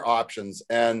the other options?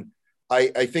 And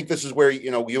I think this is where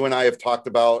you and I have talked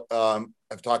about. In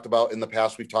the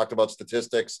past. We've talked about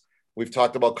statistics. We've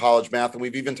talked about college math, and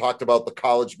we've even talked about the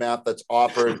college math that's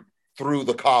offered through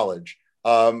the college.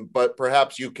 But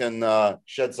perhaps you can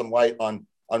shed some light on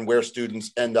where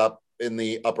students end up in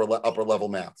the upper level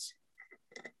maths.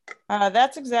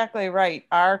 That's exactly right.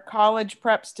 Our college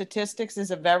prep statistics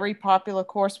is a very popular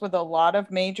course with a lot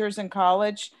of majors in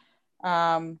college.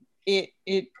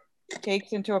 It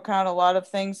takes into account a lot of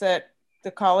things that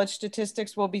the college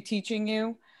statistics will be teaching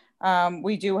you.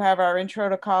 We do have our intro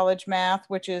to college math,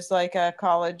 which is like a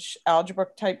college algebra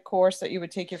type course that you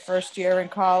would take your first year in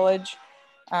college.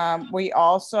 We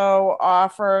also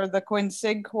offer the Quinn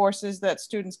Sig courses that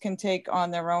students can take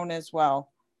on their own as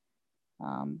well,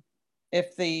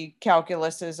 if the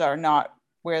calculuses are not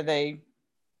where they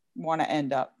want to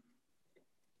end up.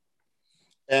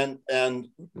 And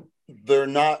they're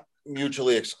not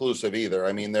mutually exclusive either.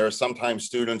 I mean, there are sometimes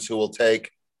students who will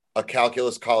take a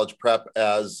calculus college prep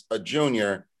as a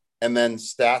junior and then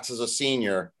stats as a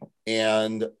senior.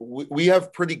 And we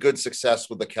have pretty good success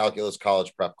with the calculus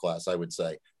college prep class, I would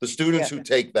say. The students who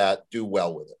take that do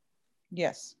well with it.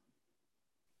 Yes,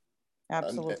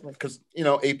 absolutely. Because,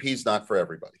 AP is not for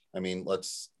everybody. I mean,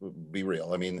 let's be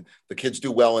real. I mean, the kids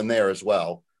do well in there as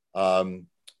well.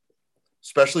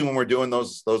 Especially when we're doing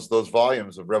those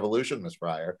volumes of Revolution, Ms.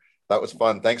 Pryor. That was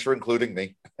fun. Thanks for including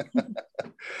me.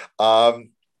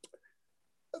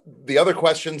 The other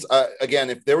questions, again,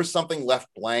 if there was something left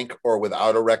blank or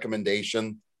without a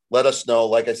recommendation, let us know.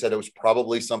 Like I said, it was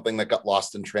probably something that got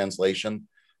lost in translation.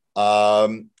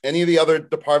 Any of the other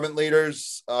department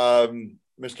leaders, Mr.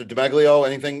 DiMeglio,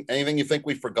 anything you think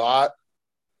we forgot?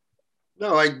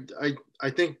 No, I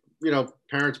think,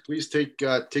 parents, please take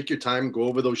your time, go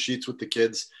over those sheets with the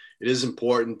kids. It is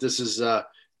important. It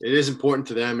is important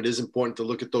to them. It is important to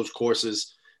look at those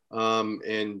courses.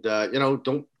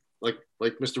 Don't,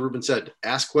 like Mr. Rubin said,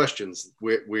 ask questions.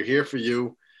 We're here for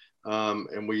you.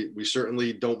 And we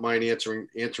certainly don't mind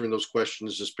answering those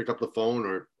questions. Just pick up the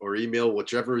phone or email,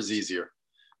 whichever is easier.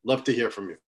 Love to hear from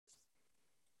you.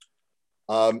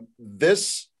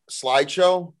 This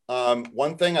slideshow,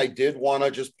 one thing I did want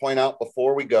to just point out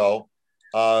before we go,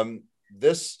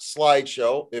 this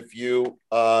slideshow, if you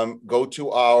go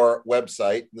to our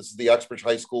website, this is the Uxbridge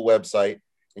High School website,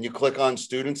 and you click on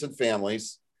students and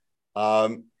families,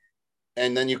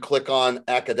 and then you click on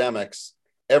academics,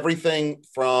 everything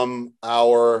from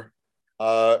our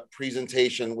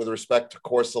presentation with respect to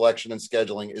course selection and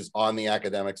scheduling is on the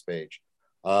academics page.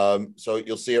 So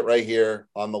you'll see it right here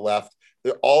on the left.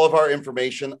 All of our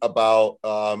information about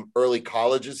early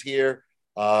colleges here,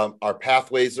 our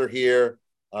pathways are here.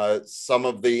 Some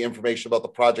of the information about the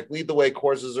Project Lead the Way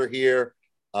courses are here.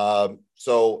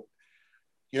 So,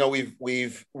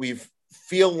 we've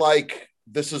feel like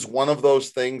this is one of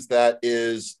those things that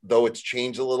is, though it's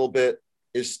changed a little bit,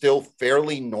 is still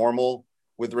fairly normal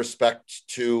with respect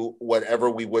to whatever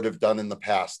we would have done in the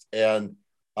past. And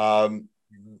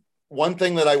one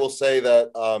thing that I will say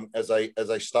that as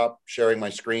I stop sharing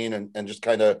my screen and just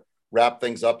kind of wrap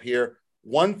things up here,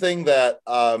 one thing that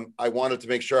I wanted to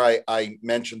make sure I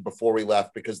mentioned before we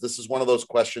left, because this is one of those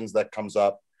questions that comes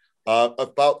up.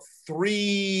 About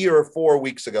 3 or 4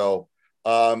 weeks ago,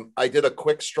 I did a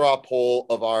quick straw poll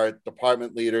of our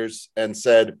department leaders and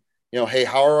said, hey,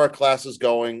 how are our classes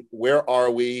going? Where are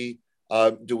we?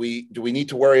 Do we need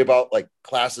to worry about like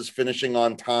classes finishing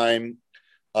on time?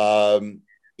 The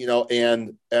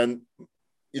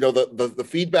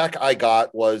feedback I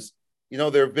got was you know,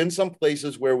 there have been some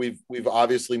places where we've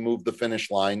obviously moved the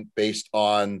finish line based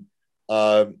on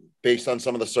some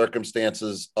of the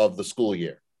circumstances of the school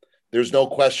year. There's no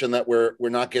question that we're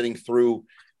not getting through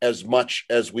as much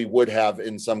as we would have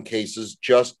in some cases,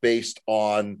 just based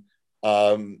on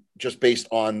you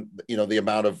know, the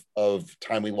amount of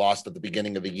time we lost at the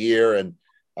beginning of the year and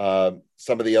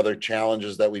some of the other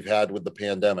challenges that we've had with the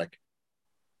pandemic.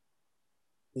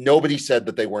 Nobody said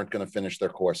that they weren't going to finish their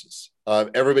courses.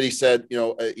 Everybody said,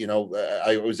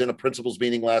 I was in a principals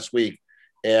meeting last week,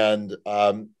 and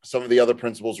some of the other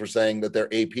principals were saying that their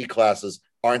AP classes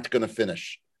aren't going to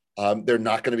finish. They're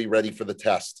not going to be ready for the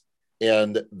test.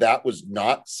 And that was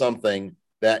not something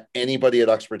that anybody at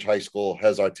Uxbridge High School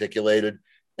has articulated.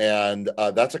 And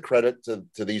that's a credit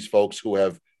to these folks who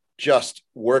have just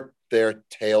worked their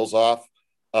tails off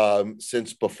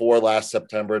since before last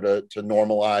September to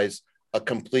normalize a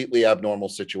completely abnormal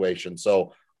situation.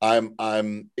 So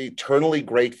I'm eternally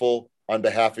grateful on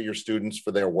behalf of your students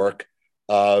for their work.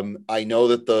 I know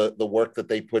that the work that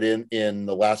they put in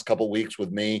the last couple of weeks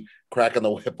with me cracking the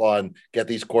whip on get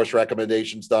these course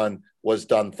recommendations done was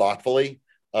done thoughtfully.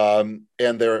 And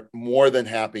they're more than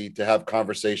happy to have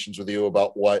conversations with you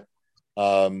about what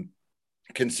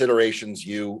considerations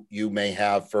you may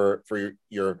have for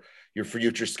your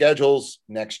future schedules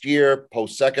next year,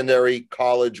 post-secondary,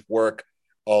 college, work,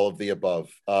 all of the above.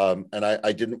 And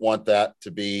I didn't want that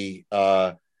to be,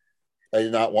 I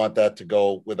did not want that to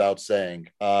go without saying.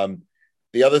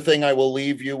 The other thing I will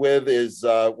leave you with is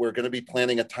we're going to be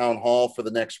planning a town hall for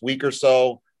the next week or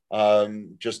so,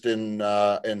 just in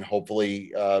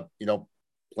hopefully,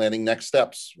 planning next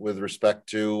steps with respect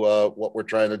to what we're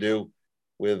trying to do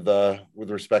with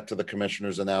respect to the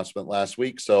commissioner's announcement last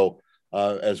week. So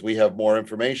as we have more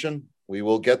information, we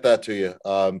will get that to you.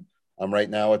 I'm right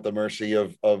now at the mercy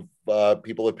of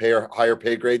people that pay higher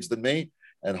pay grades than me,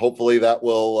 and hopefully that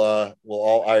will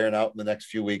all iron out in the next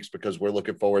few weeks, because we're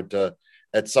looking forward to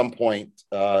at some point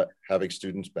having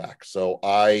students back. So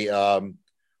I'm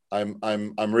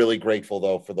really grateful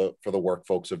though for the work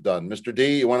folks have done. Mr.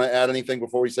 D, you want to add anything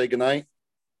before we say goodnight?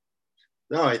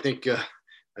 No, I think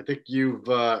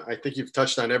you've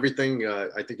touched on everything.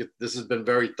 I think this has been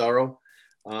very thorough.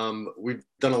 We've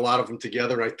done a lot of them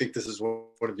together. I think this is one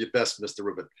of your best, Mr.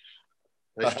 Rubin.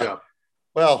 Nice job.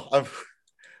 Well,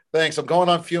 thanks. I'm going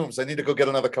on fumes. I need to go get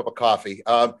another cup of coffee.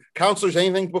 Counselors,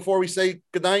 anything before we say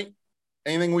goodnight?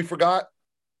 Anything we forgot?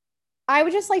 I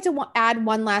would just like to add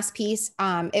one last piece.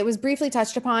 It was briefly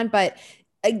touched upon, but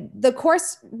the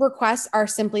course requests are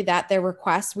simply that, they're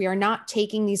requests. We are not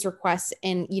taking these requests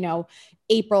in,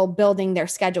 April, building their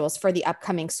schedules for the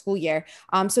upcoming school year.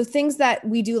 So things that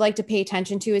we do like to pay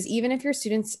attention to is, even if your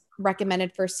students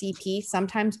recommended for CP,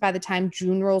 sometimes by the time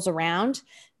June rolls around,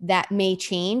 that may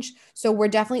change. So we're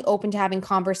definitely open to having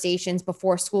conversations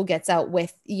before school gets out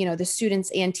with, the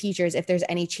students and teachers, if there's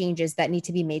any changes that need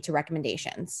to be made to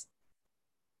recommendations.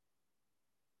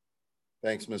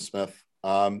 Thanks, Ms. Smith.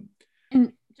 And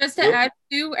just to add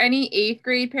to any 8th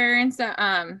grade parents that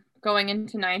going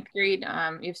into 9th grade,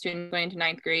 you have students going into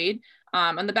 9th grade,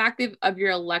 on the back of your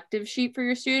elective sheet for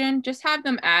your student, just have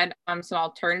them add some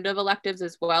alternative electives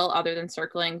as well, other than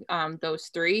circling those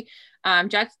 3.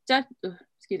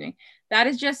 Excuse me. That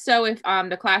is just so if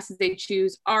the classes they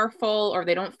choose are full or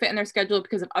they don't fit in their schedule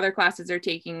because of other classes they're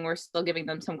taking, we're still giving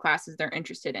them some classes they're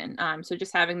interested in. So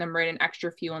just having them write an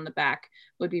extra few on the back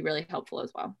would be really helpful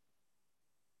as well.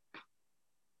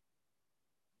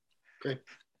 Okay.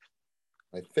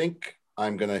 I think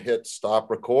I'm going to hit stop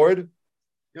record.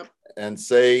 Yep. And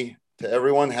say to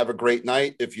everyone, have a great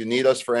night. If you need us for